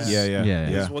 Victor's Yeah,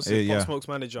 Yeah. what's yeah, it, yeah. Pop Smoke's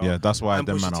manager. Yeah, that's why and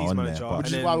them Pusha man are T's on manager, there. and Which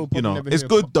is then- why we'll probably You know, never it's hear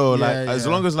good Pop- though. Yeah, Like, as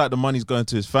yeah. long as like the money's going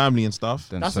to his family and stuff.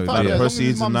 Then That's so the be fact. it. Yeah, as long as his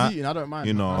Proceeds and mum's that, eating, I don't mind.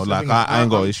 You know, That's the like thing, I ain't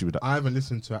got an issue with that. I haven't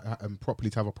listened to it properly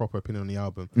to have a proper opinion on the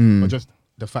album, Mm. but just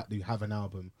the fact that you have an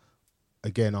album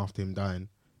again after him dying,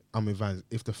 I'm with Vans.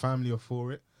 If the family are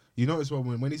for it, you notice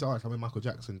when these artists, when Michael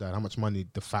Jackson died, how much money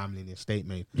the family and the estate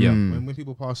made. Yeah. Mm. When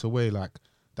people pass away, like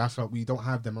that's like we don't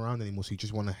have them around anymore, so you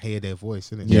just want to hear their voice,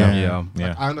 innit? Yeah. Yeah.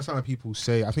 Yeah. I understand what people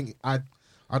say. I think I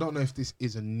don't know if this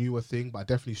is a newer thing, but I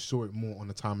definitely saw it more on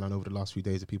the timeline over the last few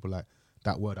days of people like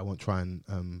that word I won't try and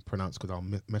pronounce because I'll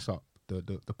mess up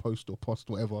the post or post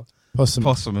whatever. Possum.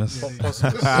 Posthumous. I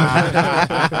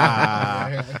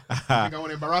think I want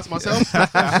to embarrass myself. He's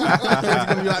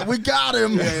gonna be like, we got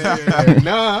him.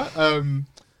 Nah.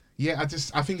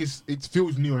 I think it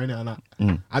feels new, innit?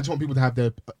 And I just want people to have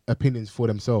their opinions for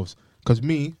themselves. Because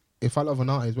me, if I love an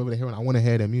artist, whether they're hearing, I want to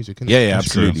hear their music. Innit? Yeah,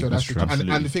 That's true. absolutely. So That's that's true.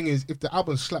 the, and the thing is, if the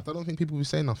album slapped, I don't think people will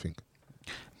say nothing.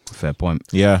 Fair point.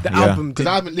 Yeah, The yeah. album Because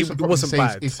I haven't listened. it properly wasn't to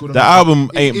say bad. It's good or The not.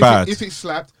 album ain't bad. If it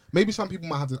slapped, maybe some people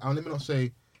might have. Let me not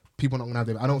say people are not gonna have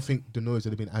them. I don't think the noise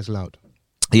would have been as loud.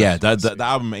 Yeah, the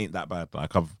album ain't that bad.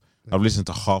 Like I've listened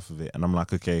to half of it and I'm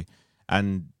like, okay.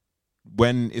 And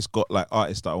when it's got like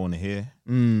artists that I want to hear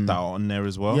that are on there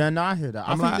as well. Yeah, no, I hear that.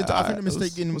 I'm I think like, the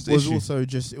mistake what's the was issue? also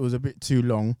just it was a bit too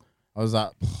long. I was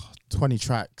like, 20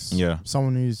 tracks. Yeah.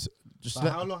 Someone who's just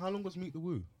But how long was Meet the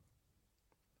Woo?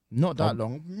 not that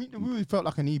long. Meet the Woo felt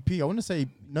like an EP. I want to say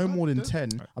no more than 10.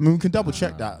 I mean, we can double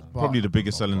check that. But Probably the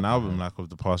biggest selling album like of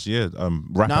the past year.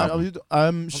 Rap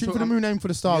album. Shoot for the talking- Moon, Aim for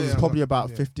the Stars Yeah, was yeah, probably yeah.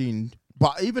 about 15.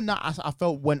 But even that, I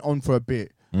felt went on for a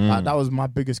bit. Like, that was my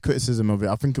biggest criticism of it.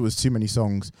 I think it was too many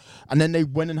songs. And then they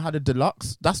went and had a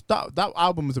deluxe. That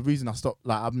album was the reason I stopped.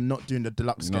 Like, I'm not doing the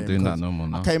deluxe. You're not doing that no more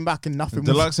now. I came back and nothing.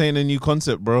 Deluxe ain't a new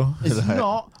concept, bro. It's Like,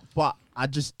 not. But I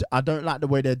don't like the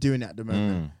way they're doing it at the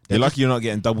moment. You're lucky you're not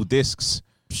getting double discs.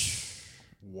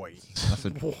 Wait.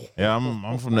 Yeah,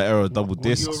 I'm from the era of double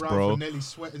discs, bro. Nelly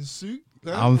sweat and suit.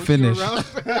 I'm finished.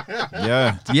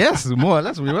 Yeah, Yes, more or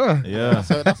less we were. yeah.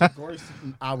 So that's a gross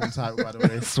album title, by the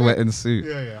way. Sweat and suit.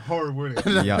 Yeah, horrible.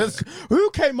 Isn't it? Yeah. Who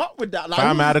came up with that? Like,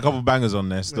 Fam who had a couple bangers on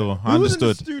there still. I was in the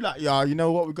understood. stew like, yeah, you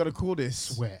know what? We got to call this.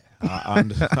 Sweat. I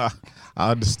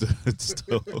understood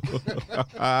still.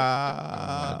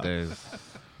 Days.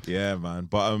 Yeah, man.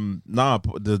 But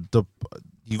the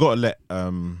you gotta let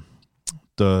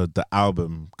the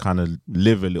album kind of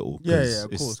live a little. Yeah,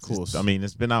 of 'cause course. I mean,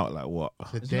 it's been out like what?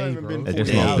 It's not a day, even bro. been It's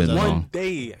 40 not hours. been One long.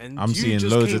 day, and I'm you seeing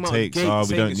just loads came of out takes. gate We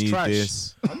saying don't it's need trash.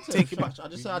 this. I didn't say too much. I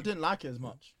just said I didn't like it as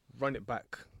much. Run it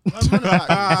back.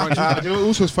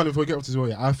 Also, it's funny before we get up to this, well,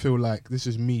 yeah, I feel like this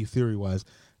is me theory wise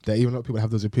that even though people have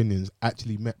those opinions,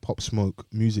 actually met Pop Smoke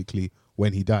musically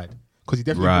when he died. Because he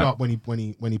definitely blew up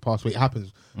when he passed away. It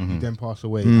happens. He then passed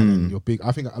away, and then you're big.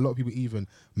 I think a lot of people even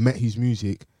met his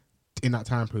music in that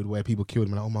time period where people killed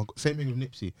him. Like, oh my god, same thing with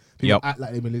Nipsey. People act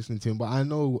like they've been listening to him, but I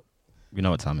know, You know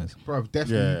what time is. bro,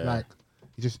 definitely Yeah. like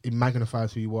it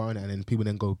magnifies who you are, and then people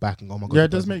then go back and go, oh my god, Yeah,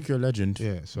 it does make you a legend.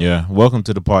 yeah. So Yeah, Welcome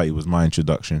to the Party was my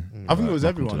introduction. I think it was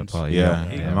Welcome to the everyone's. party. Yeah,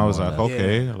 and I was like, more or less.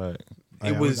 okay, like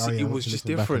It was just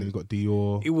different. You got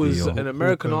Dior. It was Dior. an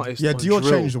American artist. Yeah, on Dior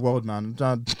drill. changed the world, man.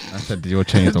 I said Dior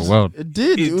changed the world. It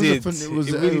did. It was a did. fun- It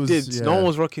really did. yeah. No one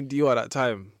was rocking Dior at that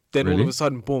time. Then all Really? of a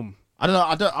sudden, boom. I don't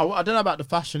know. I don't know about the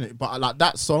fashion, but like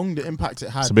that song, the impact it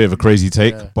had. it's a bit of a crazy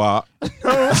take, Yeah. but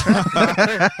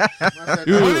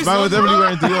Honestly, man was definitely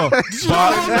wearing Dior. Did you know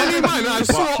how many man I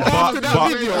saw after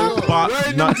that video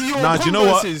wearing nah, the Dior nah, do you know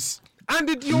what? Converses? And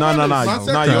the Dior No,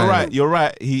 runners. you're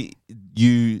right.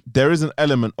 There is an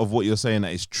element of what you're saying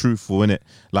that is truthful in it.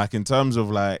 Like in terms of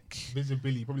like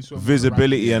Visibility, probably saw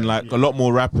visibility, and like a lot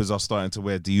more rappers are starting to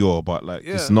wear Dior, but like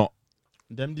it's Yeah. not.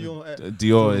 Them Dior. Dior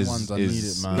Dior is ones, I need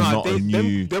is it, man. Nah, not a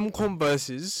new. them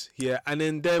Converses, yeah, and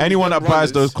then them. Anyone them that buys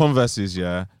runners. those Converses,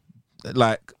 yeah,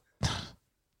 like.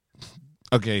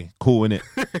 Okay, cool, innit?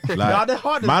 Like, they're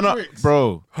hard as man, bricks.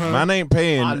 bro, man ain't I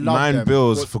paying love $9 them.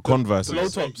 bills for Converses. The low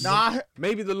tops. Nah,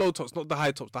 Maybe the low tops, not the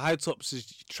high tops. The high tops is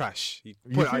trash. You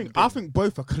you put it out think, the I bin. think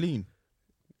both are clean.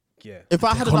 Yeah. If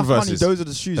I had enough money, Converses. those are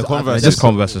the shoes. The that I'd Converses. wear. Just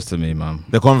Converses to me, man.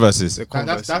 The Converses. The Like,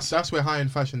 Converses. that's where high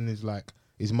end fashion is like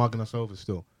is mugging us over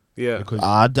still. Yeah. Because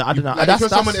I don't know. like, That's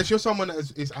if you're someone that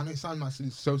is I know it sounds like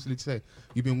so silly to say,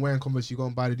 you've been wearing Converse, you go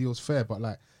and buy the deals fair, but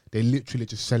like they literally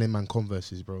just selling man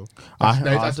Converses, bro.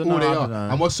 That's don't all know, they I are. don't know.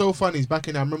 And what's so funny is back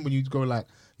in there, I remember when you'd go like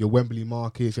your Wembley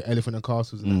markets, your Elephant and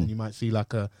Castles, and you might see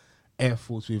like a Air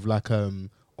Force with like on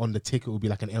the ticket would be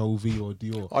like an LV or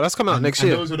Dior. Oh, that's coming out And- next and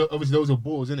year. Obviously, those are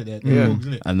balls, isn't it? Yeah.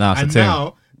 And now it's a and thing.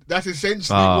 now that's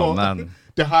essentially Oh, what man.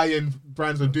 the high end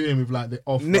brands are doing with like the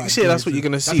off. Next year, that's what you're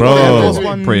gonna see. Bro. There's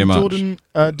one Pretty much. Jordan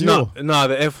Dior. No,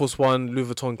 the Air Force One Louis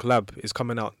Vuitton collab is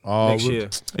coming out next year.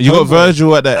 You got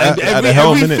Virgil at the And at the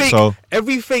helm, innit? fake, So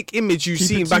every fake image you've Keep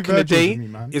seen it back two in the Virgils day with me,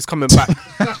 man. is coming back.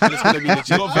 And it's gonna be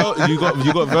legit.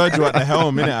 you got Virgil at the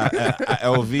helm, innit? At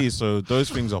LV, so those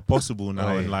things are possible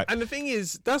now. And like, And the thing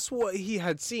is, that's what he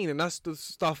had seen, and that's the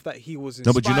stuff that he was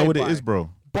no, inspired but you know what by. it is, bro.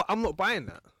 But I'm not buying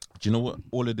that. Do you know what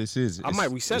all of this is? I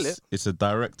might resell it. It's a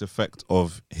direct effect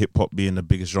of hip hop being the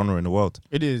biggest genre in the world.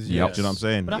 It is. Yep. Yeah. Do you know what I'm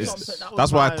saying? But that's It's- what I'm saying, that was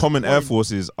that's why my common Air point.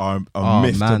 Forces are a Oh,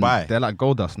 myth man. to buy. They're like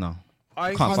gold dust now. I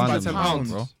Can't can't find buy them, £10,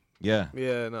 bro. Yeah,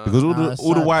 Yeah, no. because all Nah, the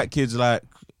sad. white kids like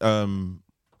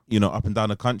up and down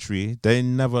the country, they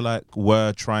never like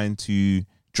were trying to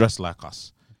dress like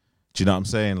us. Do you know what I'm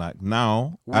saying? Like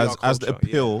now, We are as the culture,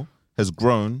 appeal has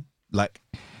grown, like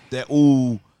they're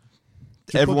all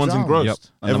everyone's down. engrossed. Yep.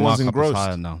 And Everyone's the markup is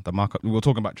higher engrossed. now. The markup. We were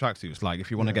talking about tracksuits. Like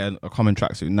if you want to get a common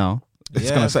tracksuit now, it's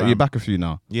Yeah, gonna set you fam. back a few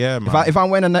now. Yeah, man. If I'm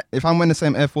wearing the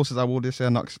same Air Forces I wore this year,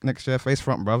 next year, face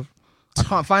front, bruv. I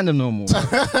can't find them no more.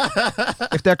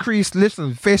 If they're creased,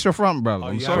 listen, face your front, bruv.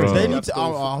 I'm yeah. sorry. Bro. They You need have to. to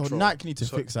go for Patrol. Nike need to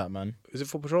So- fix that, man. Is it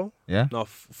for Patrol? Yeah. No,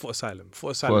 Foot Asylum.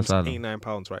 Foot Asylum's Asylum.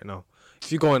 £89 right now.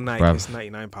 If you go on Nike, Bruv. it's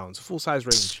 £99. Full size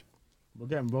range. We're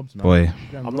getting robbed, man. Boy.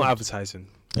 I'm not advertising.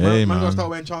 Hey, man, man. gotta start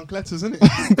wearing chancletas, isn't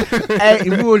it? Hey,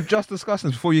 we were just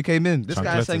discussing before you came in. This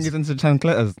guy's saying Chancletas. he's into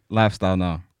chancletas lifestyle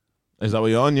now. Is that what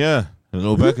you're on? Yeah, the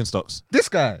little Birkenstocks. This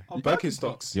guy.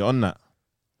 Birkenstocks. You're on that.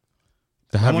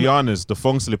 The Havianas, the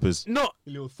thong slippers. Not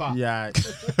You little fat. Yeah.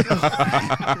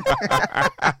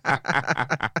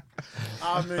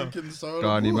 I'm making so.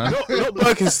 Garni, man. not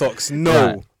Birkenstocks. No.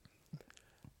 Right.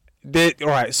 All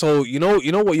right, so you know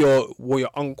what your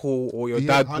uncle or your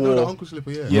dad I know the wore. uncle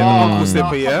slipper. Yeah. Yeah, Oh, uncle slipper.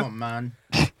 come Yeah, on, man.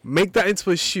 make that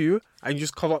into a shoe and you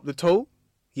just cover up the toe.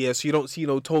 Yeah, so you don't see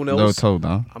no toenails. No toe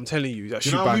now. I'm telling you, that Do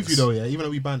you shoe know I'm with bangs. you though? Yeah. Even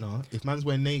though we banter, if man's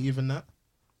wearing native and that,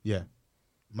 yeah,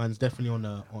 man's definitely on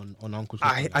uncle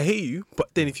slipper. I hear you, but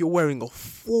then if you're wearing a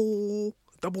full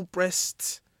double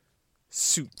breast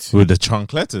suit, With the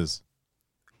chancletas.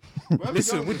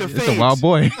 listen with the It's fade. a wild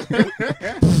boy.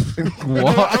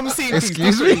 What? I'm seeing things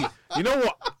Excuse me? differently. You know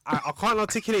what? I can't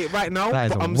articulate it right now, That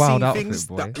is but a I'm wild seeing outfit, things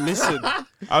boy. that listen.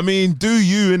 I mean, do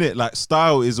you in it? Like,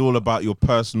 style is all about your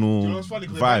personal You know what's funny?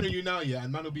 Because I know vibe. you now, yeah,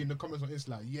 and man will be in the comments on Insta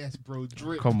like, yes, bro,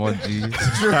 drip. Come on, G. Man will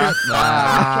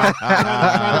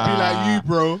be like you,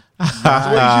 bro. So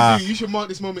what you should do, you should mark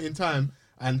this moment in time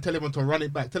and tell everyone to run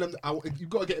it back. Tell them you've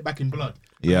got to get it back in blood.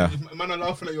 Yeah. If man are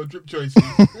laughing at your drip choices.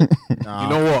 You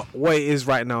know what it is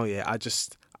right now? Yeah,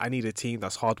 I need a team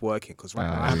that's hard working because right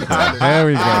now I have a talent. There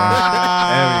we go.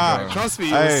 Ah. Trust me,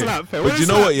 it will Hey, slap. Hey, but when you it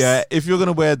know what? slaps- Yeah, if you're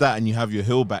gonna wear that and you have your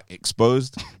heel back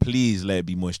exposed, please let it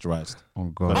be moisturized. Oh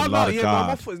For god. the Oh no, love of yeah, man, my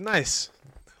God. foot is nice.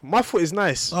 My foot is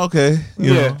nice. Okay.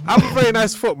 Yeah, I have a very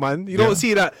nice foot, man. You Yeah. don't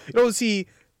see that.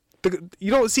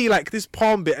 You don't see like this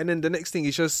palm bit, and then the next thing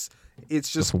is just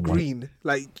white. green.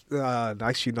 Like,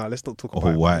 actually, no. Let's not talk Oh,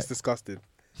 about it. white. It's disgusting.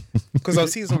 Because I've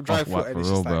seen some dry foot, Off-white and for it's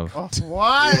real, just like, bro.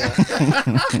 Why?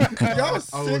 You're I was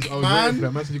sick, ready for man.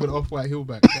 that. Man said you got an off-white heel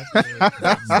back.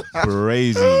 That's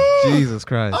Crazy. Jesus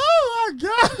Christ. Oh my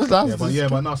god.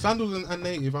 but no, sandals and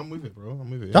native, I'm with it, bro. I'm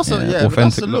with it. That's Yeah, a that's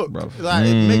authentic a look, look, bruv. Like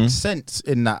it makes sense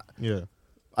in that. yeah.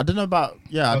 I don't know about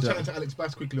I was chatting to Alex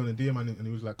Bass quickly on a DM and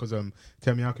he was like, because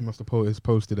Temi Alkin must have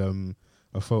posted a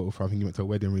photo from, I think he went to a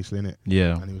wedding recently, innit?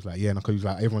 Yeah. And he was like, yeah, because he was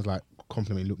like, everyone's like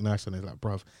complimenting, look nice, and he's like,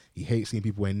 bruv, he hates seeing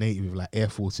people wear native with like Air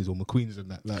Forces or McQueens and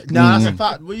that. Like, Nah, that's a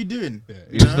fact. What are you doing?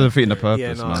 You're just defeating the purpose,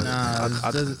 Yeah, no, man. Nah,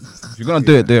 If you're gonna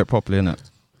do it properly, innit?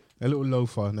 a little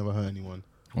loafer never hurt anyone.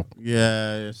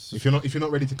 yeah, it's If you're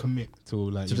not ready to commit to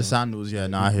like to you the know, sandals. Yeah,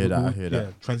 no, I hear that. I hear that.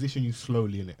 Yeah, transition you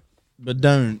slowly in it. But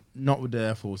not with the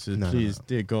Air Forces, No, no, please, no.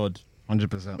 dear God.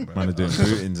 100%, bro. Man are doing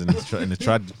bootings in the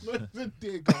trad.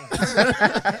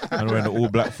 And wearing the all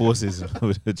black forces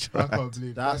with the I trad. can't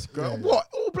believe That's that. good. Yeah. What?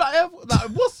 All black Air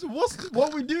Force? Like,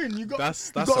 what are we doing? You got That's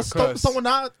you got to a stop curse. someone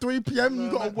out at 3 p.m. You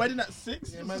No, got a man. wedding at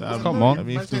 6. Yeah, man, Come on. I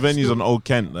mean, Man if the said venue's still- on Old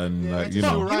Kent, then Yeah, like man, you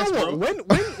still know, right. You know bro. what?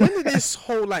 When did this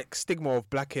whole like stigma of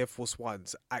black Air Force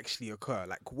Ones actually occur?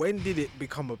 Like, when did it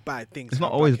become a bad thing? to It's not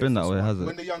have always black Air been that Force way, Ones? has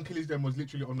When it? the Young Killers then was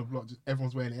literally on the block, just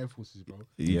everyone's wearing Air Forces, bro.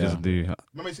 You yeah. just do.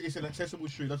 Remember, it's an accessible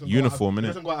shoe. Doesn't Uniform, go out, innit?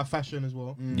 doesn't go out of fashion as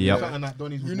well. Yep. Something that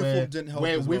Donny's would Uniform wear, didn't help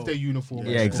wear as with well. their uniform.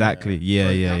 Yeah, Yeah, exactly. Yeah, So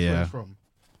yeah, that's where yeah. it's from.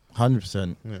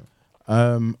 100%. Yeah. I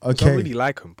don't Okay. really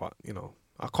like them, but you know,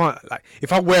 I can't like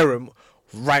if I wear them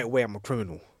right way, I'm a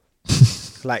criminal.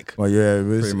 Like, Well, yeah,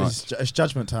 Pretty much. it's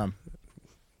judgment time.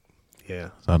 yeah,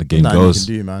 That's how the game Nothing you goes.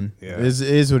 can do, man. Yeah. It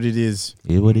is what it is.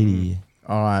 What it is.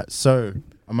 All right. So,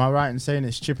 am I right in saying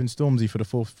it's Chip and Stormzy for the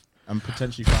fourth and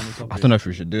potentially final topic? I don't know if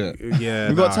we should do it. yeah.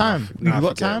 We got time. We got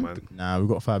forget it, time. man. Nah, we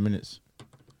got 5 minutes.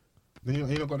 Then you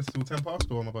not got this till 10 past,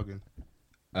 or am I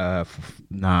bugging?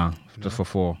 Nah, just for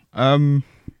 4. I mean,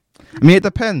 it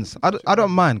depends. I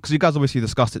don't mind because you guys obviously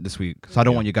discussed it this week, so I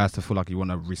don't want you guys to feel like you want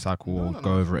to recycle or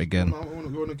go over it again. I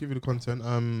want to give you the content.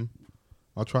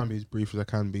 I'll try and be as brief as I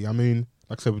can be. I mean,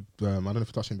 like I said, I don't know if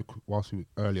you touched on it whilst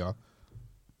earlier.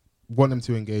 Want them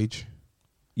to engage.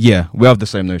 Yeah, we have the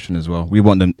same notion as well. We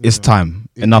want them. It's Yeah. time.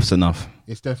 Enough's enough.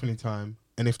 It's definitely time.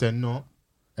 And if they're not,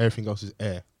 everything else is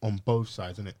air on both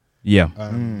sides, isn't it? Yeah.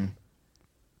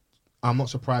 I'm not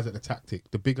surprised at the tactic.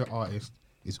 The bigger artist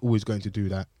is always going to do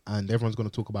that, and everyone's going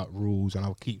to talk about rules. And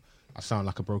I sound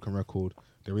like a broken record.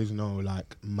 There is no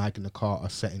like Magna Carta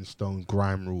set in stone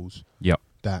grime rules. Yep.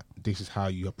 That this is how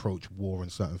you approach war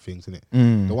and certain things, innit?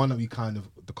 Mm. The one that we kind of,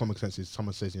 the comic sense is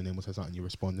someone says your name or says something, you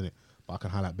respond, innit? But I can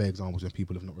highlight bare examples when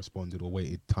people have not responded or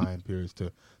waited time periods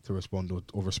to respond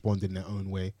or responded in their own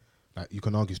way. Like, you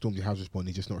can argue Stormzy has responded,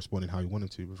 he's just not responding how he wanted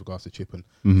to with regards to Chip and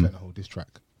setting the whole diss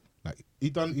track. Like, he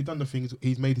done the things,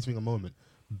 he's made his thing a moment.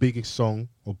 Biggest song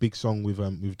or big song with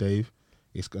Dave.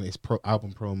 It's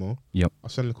album promo. Yep. I'll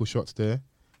send little shots there.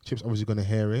 Chip's obviously gonna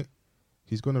hear it.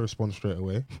 He's gonna respond straight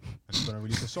away, and he's gonna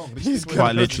release a song. He's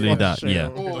Quite literally that, yeah.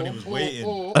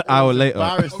 An hour later.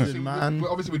 Embarrassing, man.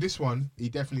 Obviously, with this one, he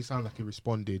definitely sounded like he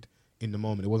responded in the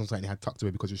moment. It wasn't something he had tucked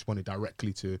away because he responded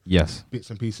directly to Yes. bits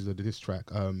and pieces of the diss track.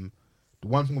 The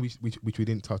one thing which we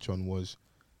didn't touch on was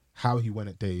how he went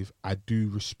at Dave. I do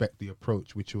respect the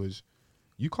approach, which was,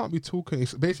 you can't be talking.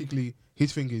 It's basically,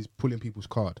 his thing is pulling people's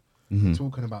card,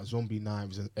 talking about zombie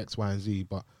knives and X, Y, and Z.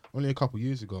 But only a couple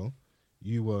years ago,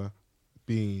 you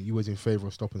was in favor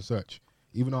of stop and search.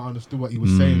 even though I understood what he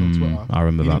was saying on Twitter, I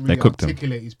remember he that. didn't They really cooked him.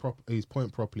 articulate his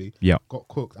point properly. Yeah. Got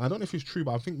cooked. I don't know if it's true,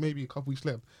 but I think maybe a couple weeks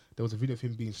later there was a video of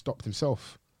him being stopped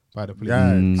himself by the police. Yeah. I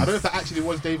don't know if that actually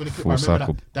was Dave in the clip. Full I remember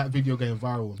circle. that video going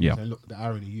viral. Yeah. And look, the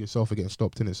irony, you yourself are getting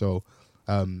stopped in it. So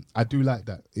I do like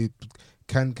that.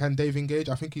 Can Dave engage?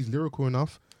 I think he's lyrical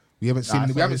enough. We haven't seen.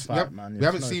 it's We not haven't. his fight, man. We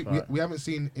haven't It's not seen. his fight. We haven't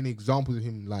seen any examples of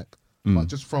him like, but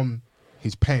just from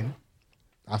his pen,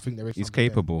 I think there is. He's something there.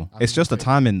 capable. I It's think just the he's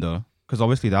timing though, because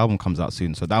obviously the album comes out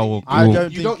soon, so that will. I will-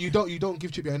 don't You don't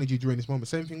give Chip your energy during this moment.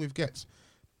 Same thing with Gets.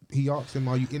 He asks him,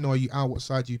 "Are you in or are you out? What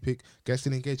side do you pick?" Gets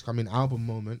in engaged. I'm in album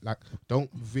moment. Like,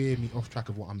 don't veer me off track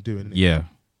of what I'm doing. innit? Yeah.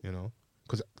 You know,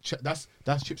 because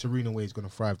that's Chip's arena where he's gonna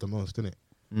thrive the most, isn't it?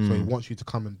 So he wants you to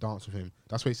come and dance with him.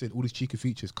 That's why he said all these cheeky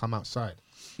features come outside.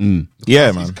 Yeah,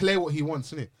 Because man. It's clear what he wants,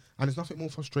 isn't it? And there's nothing more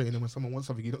frustrating than when someone wants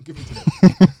something you don't give it to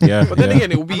them. Yeah. But then yeah.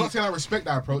 again, it will I'm be not saying I respect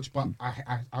that approach, but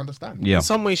I understand. Yeah. in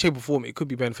some way, shape, or form. It could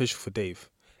be beneficial for Dave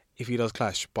if he does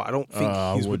clash, but I don't think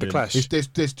he's with the wouldn't. clash.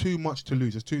 There's too much to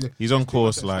lose. He's on there's too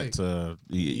course, much at like stake.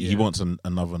 he wants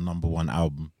another #1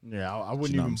 album. Yeah, I Do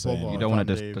wouldn't you know what even I'm saying? bother. You don't want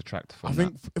to if I'm Dave. detract from I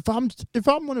think if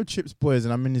I'm one of Chip's boys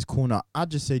and I'm in his corner,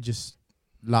 I'd just say just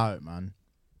allow it, man.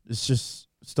 It's just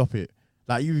stop it.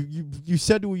 Like you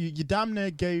said all you damn near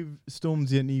gave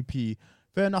Stormzy an EP.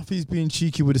 Fair enough, he's being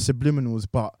cheeky with the subliminals,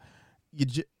 but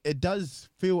it does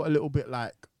feel a little bit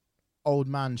like old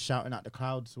man shouting at the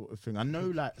cloud sort of thing. I know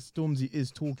like Stormzy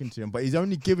is talking to him, but he's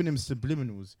only giving him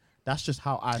subliminals. That's just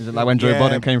how I Is it feel. like when Joe Yeah.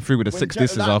 Biden came through with the When 6 Joe-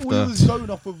 disses like, all after he was going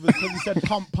off of was because he said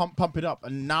pump it up,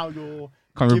 and now you're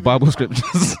coming with giving Bible him-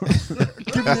 scriptures.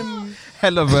 giving him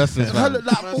Hella verses, hella, man.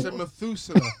 like, Man said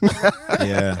Methuselah.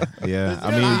 Yeah. I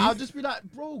like, mean, I'll just be like,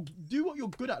 bro, do what you're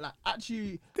good at. Like,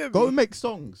 actually, go and make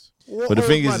songs. but the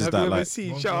thing is have that you ever like,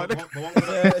 seen? One Shout out.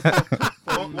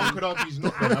 could argue he's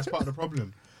not. Though. That's part of the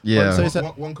problem. Yeah. So he said-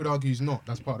 One could argue he's not.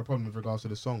 That's part of the problem with regards to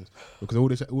the songs, because all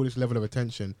this level of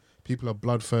attention, people are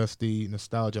bloodthirsty,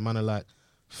 nostalgia. Man are like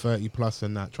 30 plus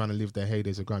and that, trying to live their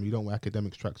heydays of grime. You don't wear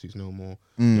academics tracksuits no more.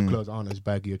 Your clothes aren't as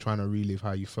baggy. You're trying to relive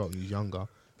how you felt when you was younger.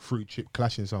 Fruit Chip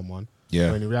clashing someone.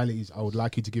 Yeah. When in reality, I would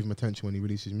like you to give him attention when he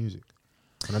releases music,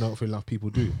 and I don't feel enough people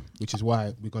do, which is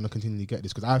why we're gonna continually get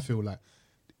this, because I feel like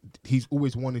he's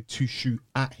always wanted to shoot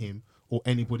at him or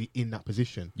anybody in that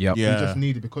position. Yep. You Yeah. just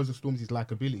needed, because of Stormzy's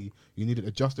likability, you needed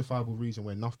a justifiable reason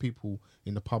where enough people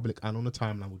in the public and on the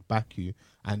timeline would back you.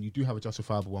 And you do have a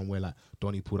justifiable one where, like,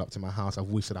 Donnie pulled up to my house. I've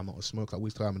always said I'm not a smoker. I've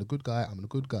always said I'm a good guy. I'm a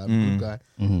good guy. I'm a good guy.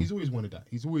 He's always wanted that.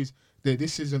 He's always,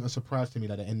 this isn't a surprise to me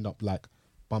that they end up like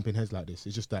bumping heads like this.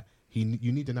 It's just that you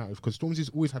need the narrative, because Stormzy's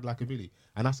always had likability,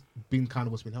 and that's been kind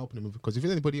of what's been helping him. Because if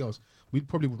it's anybody else, we'd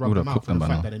probably rub Would them have out cooked for the them by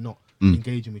fact now. that they're not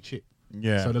engaging with Chip.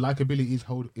 Yeah. So the likability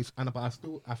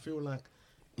but I feel like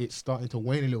it's starting to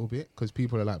wane a little bit, because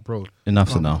people are like, bro, Enough's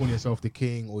you can't be enough. calling yourself the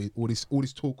king, or all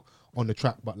this talk on the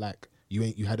track, but like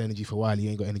you had energy for Wiley, you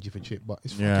ain't got energy for Chip. But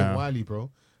it's Yeah. fucking Wiley, bro.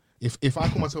 If I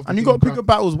call myself the And you king got to of pick grime- your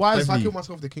battles if I wisely. kill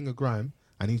myself the king of grime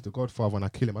and he's the godfather and I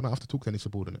kill him, I don't have to talk to any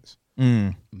subordinates.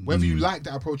 Mm. Whether you like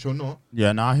that approach or not,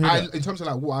 Yeah, no, I hear that. in terms of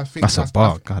like what I think, That's a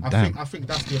bar, God I damn. think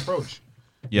that's the approach.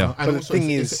 Yeah. And But the also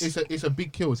thing it's a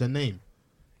big kill. It's a name.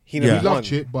 He We never love won.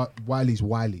 Chip, but Wiley's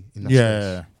Wiley in that space.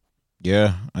 Yeah.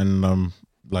 yeah, and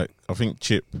like I think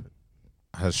Chip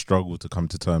has struggled to come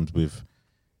to terms with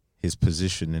his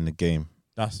position in the game.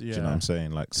 That's Do you know what I'm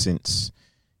saying? Like, since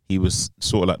he was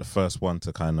sort of like the first one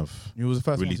to kind of He was the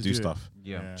first really one to do it. stuff.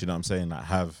 Yeah. Do you know what I'm saying? Like,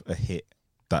 have a hit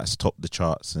that's topped the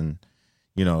charts, and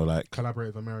you know, like,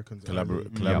 Collaborative Americans.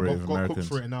 Collaborative got Americans. cooked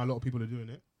for it, and now a lot of people are doing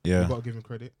it. yeah, You've got to give him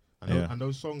credit. And, Yeah. and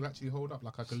those songs actually hold up.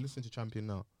 Like, I can listen to Champion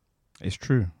now. It's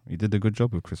true. He did a good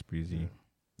job with Chris Breezy.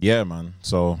 yeah, man.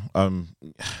 So,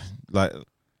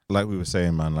 like we were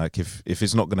saying, man, like if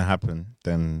it's not gonna happen,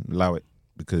 then allow it,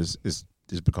 because it's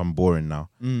become boring now.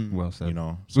 Well said. You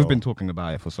know, We've So been talking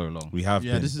about it for so long. we have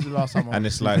Yeah, been. this is the last time. And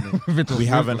it's like we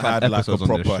haven't had like a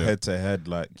proper head to head.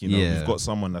 Like, you know, Yeah. we've got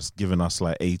someone that's given us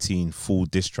like 18 full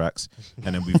diss tracks,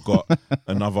 and then we've got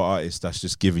another artist that's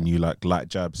just giving you like light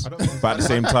jabs. But at the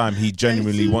same time, he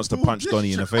genuinely wants to punch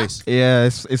Donnie in the face. Yeah,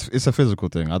 it's a physical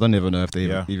thing. I don't even know if they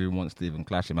Yeah. even wants to even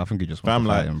clash him. I think he just Fam, wants to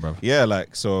like, fight him, bro. yeah,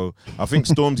 like, so I think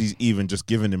Stormzy's even just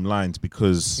giving him lines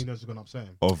because He knows it's going to upset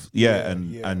him. of Yeah.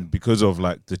 and because of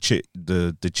like the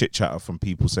chit chatter from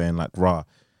people saying like, rah,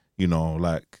 you know,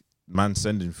 like, man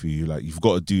sending for you, like, you've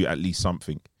got to do at least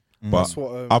something. But That's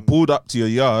what, I pulled up to your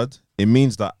yard, it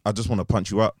means that I just want to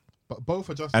punch you up. But both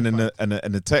are just. And in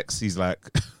the text, he's like,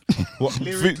 what?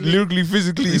 Lyrically, lyrically,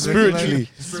 physically, spiritually.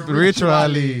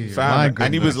 Spiritually. Fam. My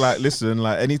And he was goodness. like, listen,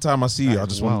 like, anytime I see you, I That's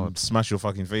just want wild. to smash your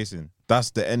fucking face in.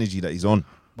 That's the energy that he's on.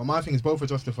 But my thing is, both are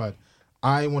justified.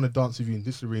 I want to dance with you in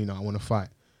this arena. I want to fight.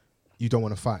 You don't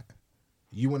want to fight.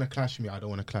 You want to clash me. I don't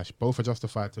want to clash. Both are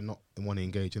justified to not want to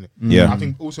engage in it. Yeah. I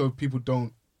think also people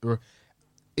don't.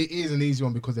 It is an easy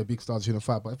one because they're big stars in a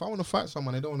fight. But if I want to fight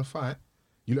someone, they don't want to fight.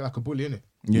 You look like a bully, innit?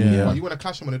 Yeah. But you want to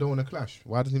clash someone, they don't want to clash.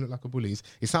 Why does he look like a bully?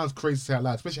 It sounds crazy to say out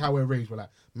loud, especially how we're raised. We're like,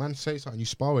 man, say something, you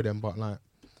spar with them, but like,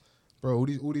 bro, all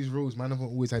these rules, man, haven't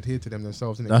always adhered to them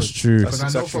themselves, innit? That's true. Because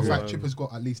I know for a fact Chip has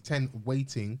got at least 10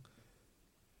 waiting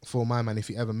for my man if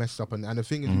he ever messes up. And the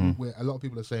thing is, where a lot of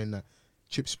people are saying that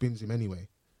Chip spins him anyway.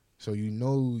 So you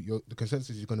know the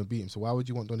consensus is going to beat him. So why would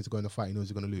you want Donny to go in a fight? He knows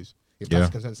he's going to lose. If that's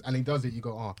the consensus, and he does it, you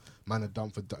go, oh, man, are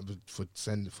dumb for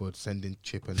sending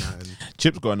Chip and that. And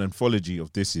Chip's got an anthology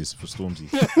of disses for Stormzy.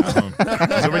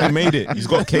 He's already made it. He's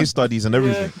got case studies and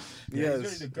everything.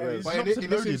 Yes. But in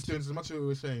this instance, as much as we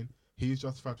were saying, he's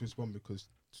justified to respond because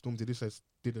Stormzy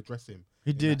did address him.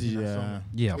 He did,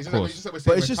 Yeah, of course.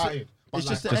 But it's just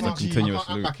the energy. Continuous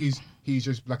I loop. like he's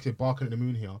just like barking at the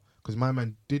moon here because my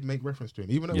man did make reference to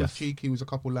him, even though it was cheeky. It was a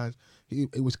couple lines.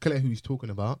 It was clear who he's talking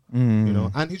about, you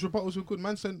know. And his rebuttals were good.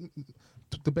 Man said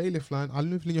the bailiff line, "I'll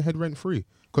live in your head rent free."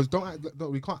 Because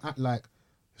we can't act like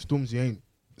Stormzy ain't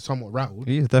somewhat rattled.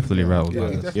 He is definitely rattled. Yeah,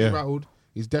 he's definitely rattled.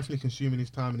 He's definitely consuming his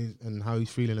time and how he's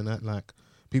feeling and that. Like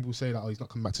people say that he's not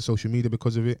coming back to social media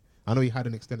because of it. I know he had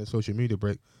an extended social media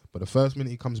break, but the first minute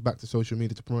he comes back to social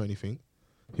media to promote anything,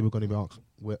 people are going to be asked,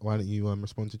 why don't you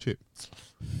respond to Chip?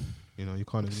 You know, you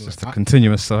can't ignore It's just a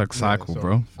continuous cycle,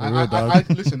 bro.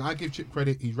 Listen, I give Chip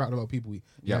credit. He's rattled a lot of people.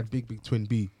 He had big Twin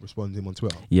B respond to him on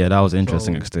Twitter. Yeah, that was an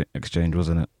interesting exchange,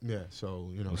 wasn't it? Yeah, so,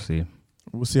 you know.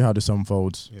 We'll see how this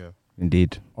unfolds. Yeah.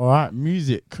 Indeed. All right,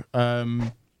 music.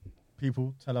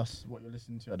 People, tell us what you're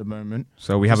listening to at the moment.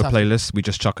 So we have a playlist. We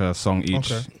just chuck a song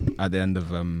each at the end of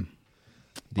the I'm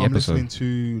episode. listening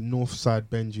to Northside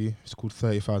Benji. It's called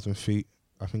 30,000 Feet.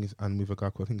 I think it's, and with a guy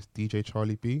called, I think it's DJ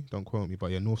Charlie B. Don't quote me, but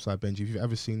yeah, Northside Benji. If you've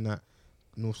ever seen that,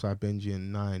 Northside Benji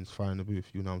and Nines Fire in the Booth,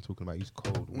 you know what I'm talking about. He's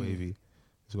cold, wavy.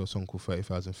 He's got a song called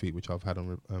 30,000 Feet, which I've had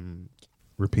on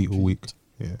repeat all week.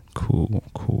 Yeah.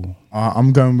 Cool.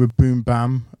 I'm going with Boom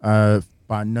Bam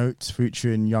by Notes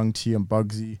featuring Young T and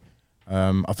Bugsy.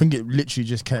 I think it literally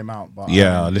just came out. But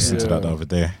I listened to that the other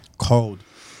day. Cold.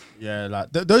 Yeah,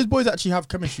 like those boys actually have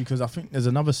chemistry because I think there's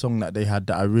another song that they had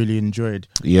that I really enjoyed.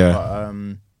 Yeah.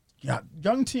 But,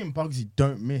 Young T and Bugsy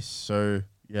don't miss. So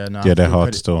yeah, they're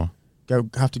hard still.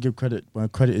 Have to give credit where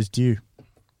credit is due.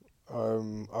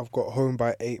 I've got Home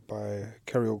by 8 by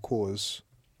Kerry Cause.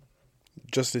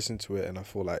 Just listen to it and I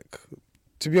feel like,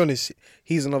 to be honest,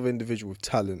 he's another individual with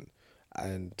talent,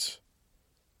 and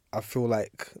I feel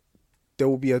like there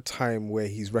will be a time where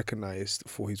he's recognised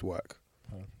for his work.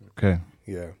 Okay.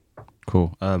 Yeah.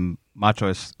 Cool. My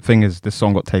choice. Thing is, this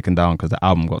song got taken down because the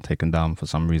album got taken down for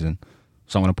some reason.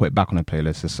 So I'm gonna put it back on the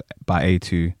playlist. It's by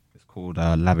A2. It's called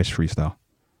Lavish Freestyle.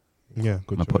 Yeah,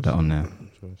 good. I'm gonna put that on there.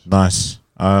 Nice.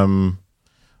 I've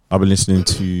been listening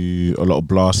to a lot of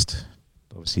Blast.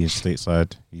 Obviously, in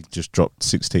Stateside, he just dropped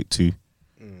 6 Take 2.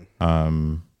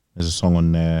 There's a song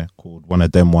on there called One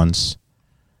of Them Ones.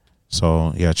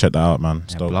 So yeah, check that out, man.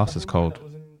 Yeah, Blast is cold.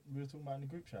 We were talking about in the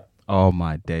group chat. Oh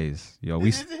my days, yo, it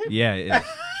is.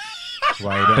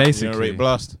 Why basically, rate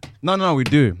Blast? No, we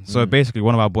do. So basically,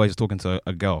 one of our boys is talking to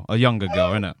a girl, a younger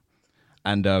girl, innit?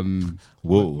 And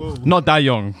whoa, not that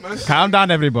young. Calm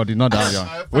down, everybody. Not that young.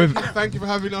 Thank you for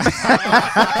having us.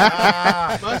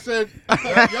 I said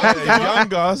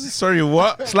younger. Sorry,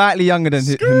 what? Slightly younger than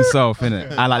himself,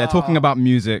 innit? And like they're talking about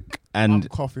music, and I'm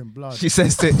coughing blood. She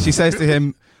says to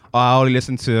him, oh, I only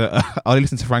listen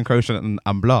to Frank Ocean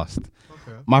and Blast.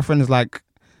 Okay. My friend is like,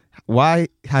 why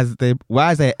is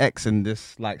there X in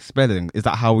this like spelling? Is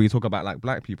that how we talk about like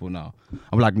black people now?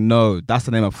 I'm like, no, that's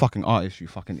the name of fucking artist, you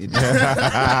fucking idiot.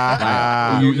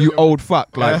 Like, you old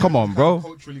fuck. Like, come on, bro.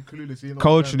 Culturally clueless.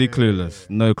 Culturally clueless.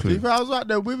 No clue. I was right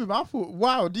there with him. I thought,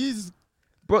 wow, these.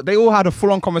 Bro, they all had a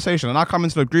full-on conversation, and I come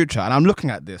into the group chat, and I'm looking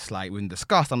at this like in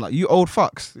disgust. I'm like, you old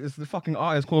fucks. It's the fucking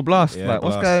artist called Blast. Yeah, like,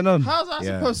 Blast. What's going on? How's I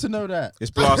supposed to know that?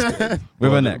 It's Blast.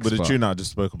 With an X. With the but- tune I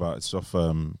just spoke about, it's off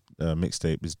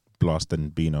mixtape. It's Blast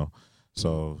and Bino.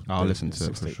 So I'll listen to it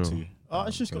for 6 Take sure. 2. Oh,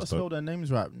 it's just got to spell their names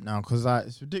right now because like,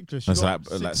 it's ridiculous. It's You like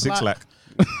got 6 lakh.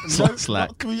 Slack.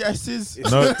 Not 3 S's.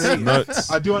 Notes.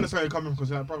 I do understand where you're coming from,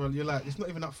 because like, brother, you're like, it's not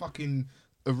even that fucking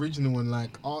original and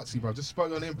like artsy, bro. Just spell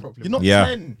your name properly. You're not Yeah.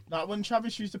 10. Like when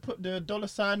Travis used to put the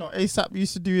 $sign or ASAP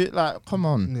used to do it. Like, come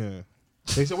on. Yeah.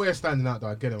 It's a way of standing out, though.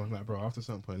 I get it. I'm like, bro, after a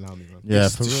certain point, allow me, man. Yeah,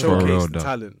 It's for to real. showcase real, the though.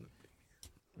 talent.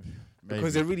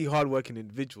 Because they're really hard-working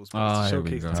individuals. Oh, To here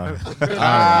we showcase go. talent.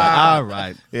 All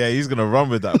right. Yeah, he's gonna run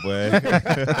with that, boy.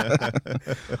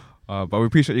 But we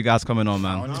appreciate you guys coming on,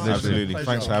 man. Honestly, Absolutely. pleasure.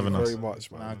 Thanks for having Thank us. you very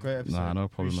much, man. Nah, great episode. Nah, no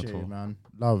problem Appreciate at all. it, man.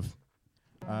 Love.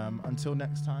 Until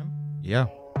next time. Yeah,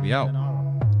 we out.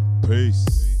 sayonara.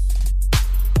 Peace.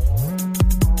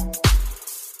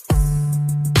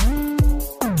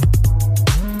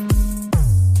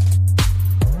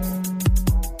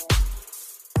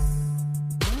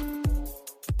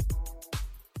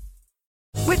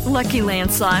 With Lucky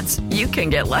Land Slots, you can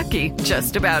get lucky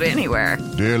just about anywhere.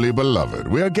 Dearly beloved,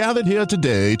 we are gathered here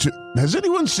today to... Has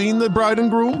anyone seen the bride and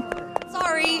groom?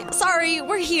 Sorry,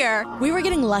 we're here. We were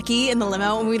getting lucky in the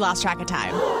limo and we lost track of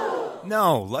time.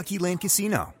 No, Lucky Land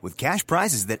Casino, with cash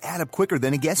prizes that add up quicker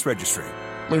than a guest registry.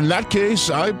 In that case,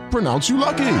 I pronounce you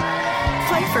lucky.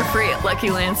 Play for free at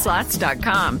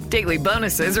LuckyLandSlots.com. Daily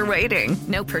bonuses are waiting.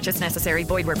 No purchase necessary.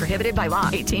 Void where prohibited by law.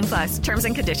 18+. Terms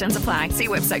and conditions apply. See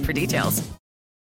website for details.